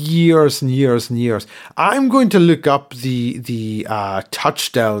years and years and years. I'm going to look up the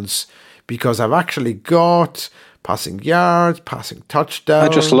touchdowns, because I've actually got passing yards, passing touchdowns.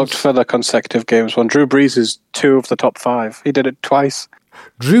 I just looked for the consecutive games one. Drew Brees is 2 of the top 5. He did it twice.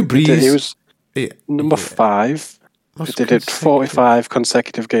 Drew Brees. He was number 5. He did it 45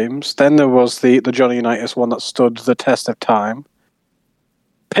 consecutive games. Then there was the Johnny Unitas one that stood the test of time.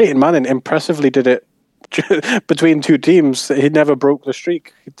 Peyton Manning impressively did it between two teams. He never broke the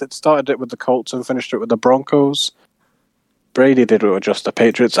streak. He started it with the Colts and finished it with the Broncos. Brady did it with just the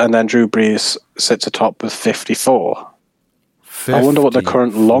Patriots, and then Drew Brees sits atop with 54. I wonder what the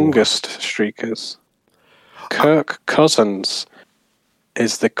current longest streak is. Kirk Cousins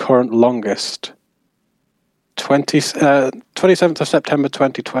is the current longest. 27th of September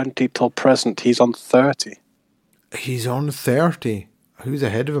 2020 till present, he's on 30. He's on 30. Who's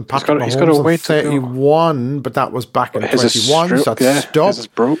ahead of him? He's got a way to 31, but that was back in 21, so that's stopped. His is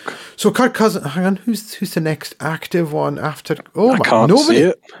broke. So Kirk Cousins, hang on, who's the next active one after? I can't see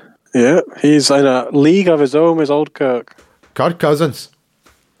it. Yeah, he's in a league of his own, his old Kirk. Kirk Cousins.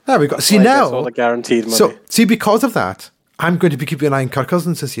 There we go. See Well, now, all the guaranteed money. so see, because of that, I'm going to be keeping an eye on Kirk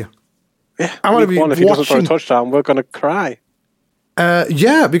Cousins this year. Yeah, I want to be if he doesn't throw a watching. touchdown, we're going to cry.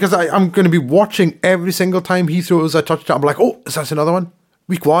 Yeah, because I'm going to be watching every single time he throws a touchdown. I'm like, oh, that's another one.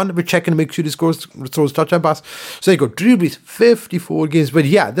 Week 1, we're checking to make sure he throws touchdown pass. So there you go, Drew Brees, 54 games. But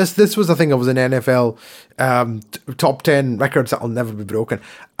yeah, this was the thing that was an NFL top 10 records that will never be broken.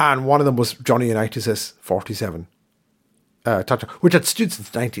 And one of them was Johnny Unitas' 47 touchdown, which had stood since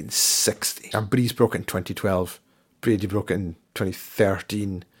 1960. And Brees broke it in 2012. Brady broke it in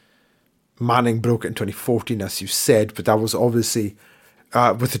 2013. Manning broke it in 2014, as you said. But that was obviously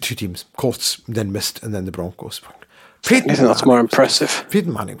with the two teams. Colts then missed, and then the Broncos. I think that's more impressive.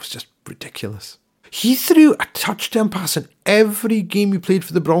 Peyton Manning was just ridiculous. He threw a touchdown pass in every game he played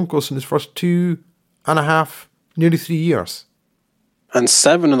for the Broncos in his first 2.5, nearly 3 years. And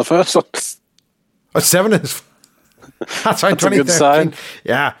 7 in the first one. 7 is... That's right, That's a good 2013. sign.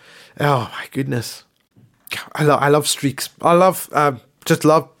 Yeah. Oh, my goodness. I love streaks. I love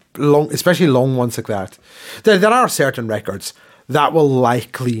long, especially long ones like that. There are certain records that will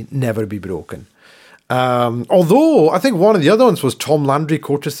likely never be broken. Although, I think one of the other ones was Tom Landry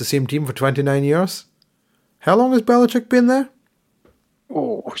coaches the same team for 29 years. How long has Belichick been there?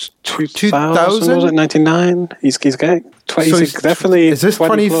 Oh, 2000? Was it 99? He's getting 20. So definitely. Is this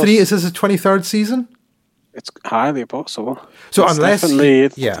 20 23? plus. Is this his 23rd season? It's highly possible. So it's unless definitely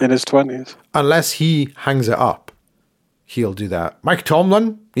he, in his 20s. Unless he hangs it up, he'll do that. Mike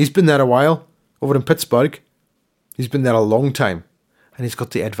Tomlin, he's been there a while over in Pittsburgh. He's been there a long time. And he's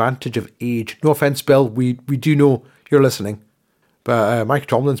got the advantage of age. No offense, Bill. We do know you're listening. But Mike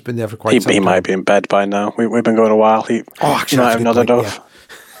Tomlin's been there for quite some time. He might be in bed by now. We've been going a while. He might have nodded off.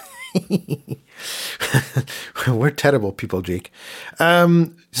 Yeah. We're terrible people, Jake.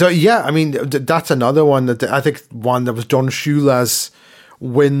 So, yeah, I mean, that's another one that I think one that was Don Shula's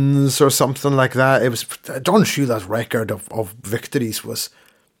wins or something like that. It was Don Shula's record of victories was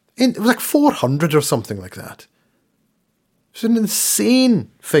like 400 or something like that. It's an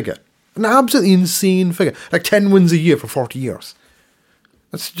insane figure. An absolutely insane figure. Like 10 wins a year for 40 years.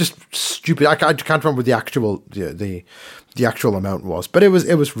 That's just stupid. I can't remember what the actual amount was, but it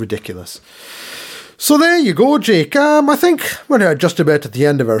was ridiculous. So there you go, Jake. I think we're just about at the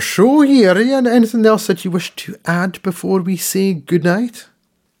end of our show here. Anything else that you wish to add before we say goodnight?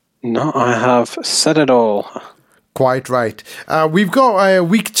 No, I have said it all. Quite right. We've got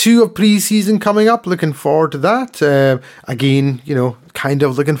week 2 of preseason coming up. Looking forward to that. Again, kind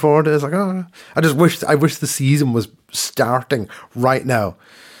of looking forward to it. It's like, I wish the season was starting right now.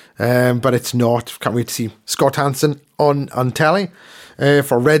 But it's not. Can't wait to see Scott Hansen on telly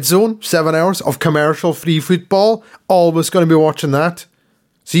for Red Zone. 7 hours of commercial-free football. Always going to be watching that.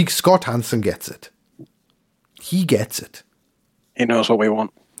 See, Scott Hansen gets it. He gets it. He knows what we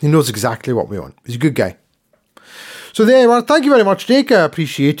want. He knows exactly what we want. He's a good guy. So there you are. Thank you very much, Jake. I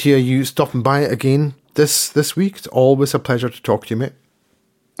appreciate you stopping by again this week. It's always a pleasure to talk to you, mate.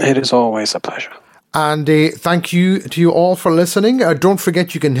 It is always a pleasure. And thank you to you all for listening. Don't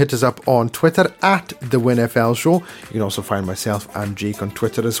forget you can hit us up on Twitter at the WINFL Show. You can also find myself and Jake on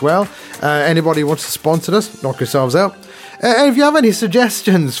Twitter as well. Anybody who wants to sponsor us, knock yourselves out. And if you have any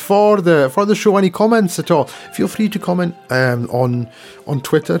suggestions for the show, any comments at all, feel free to comment on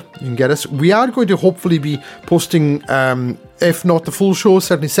Twitter. You can get us. We are going to hopefully be posting, if not the full show,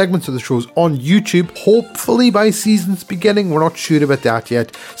 certainly segments of the shows on YouTube, hopefully by season's beginning. We're not sure about that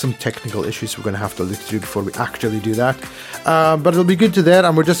yet. Some technical issues we're going to have to look through before we actually do that. But it'll be good to there,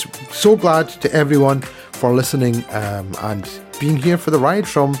 and we're just so glad to everyone for listening and being here for the ride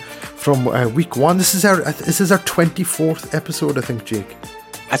from week 1. This is our 24th episode, I think, Jake.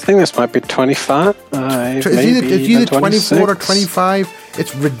 I think this might be 25. It's either 24 or 25.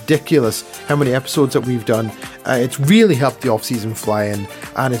 It's ridiculous how many episodes that we've done. It's really helped the off-season fly in,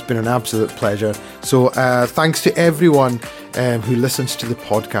 and it's been an absolute pleasure. So thanks to everyone who listens to the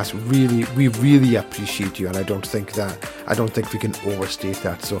podcast. We really appreciate you, and I don't think we can overstate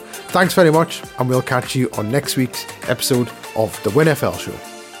that. So thanks very much, and we'll catch you on next week's episode of the WINFL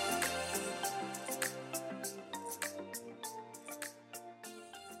Show.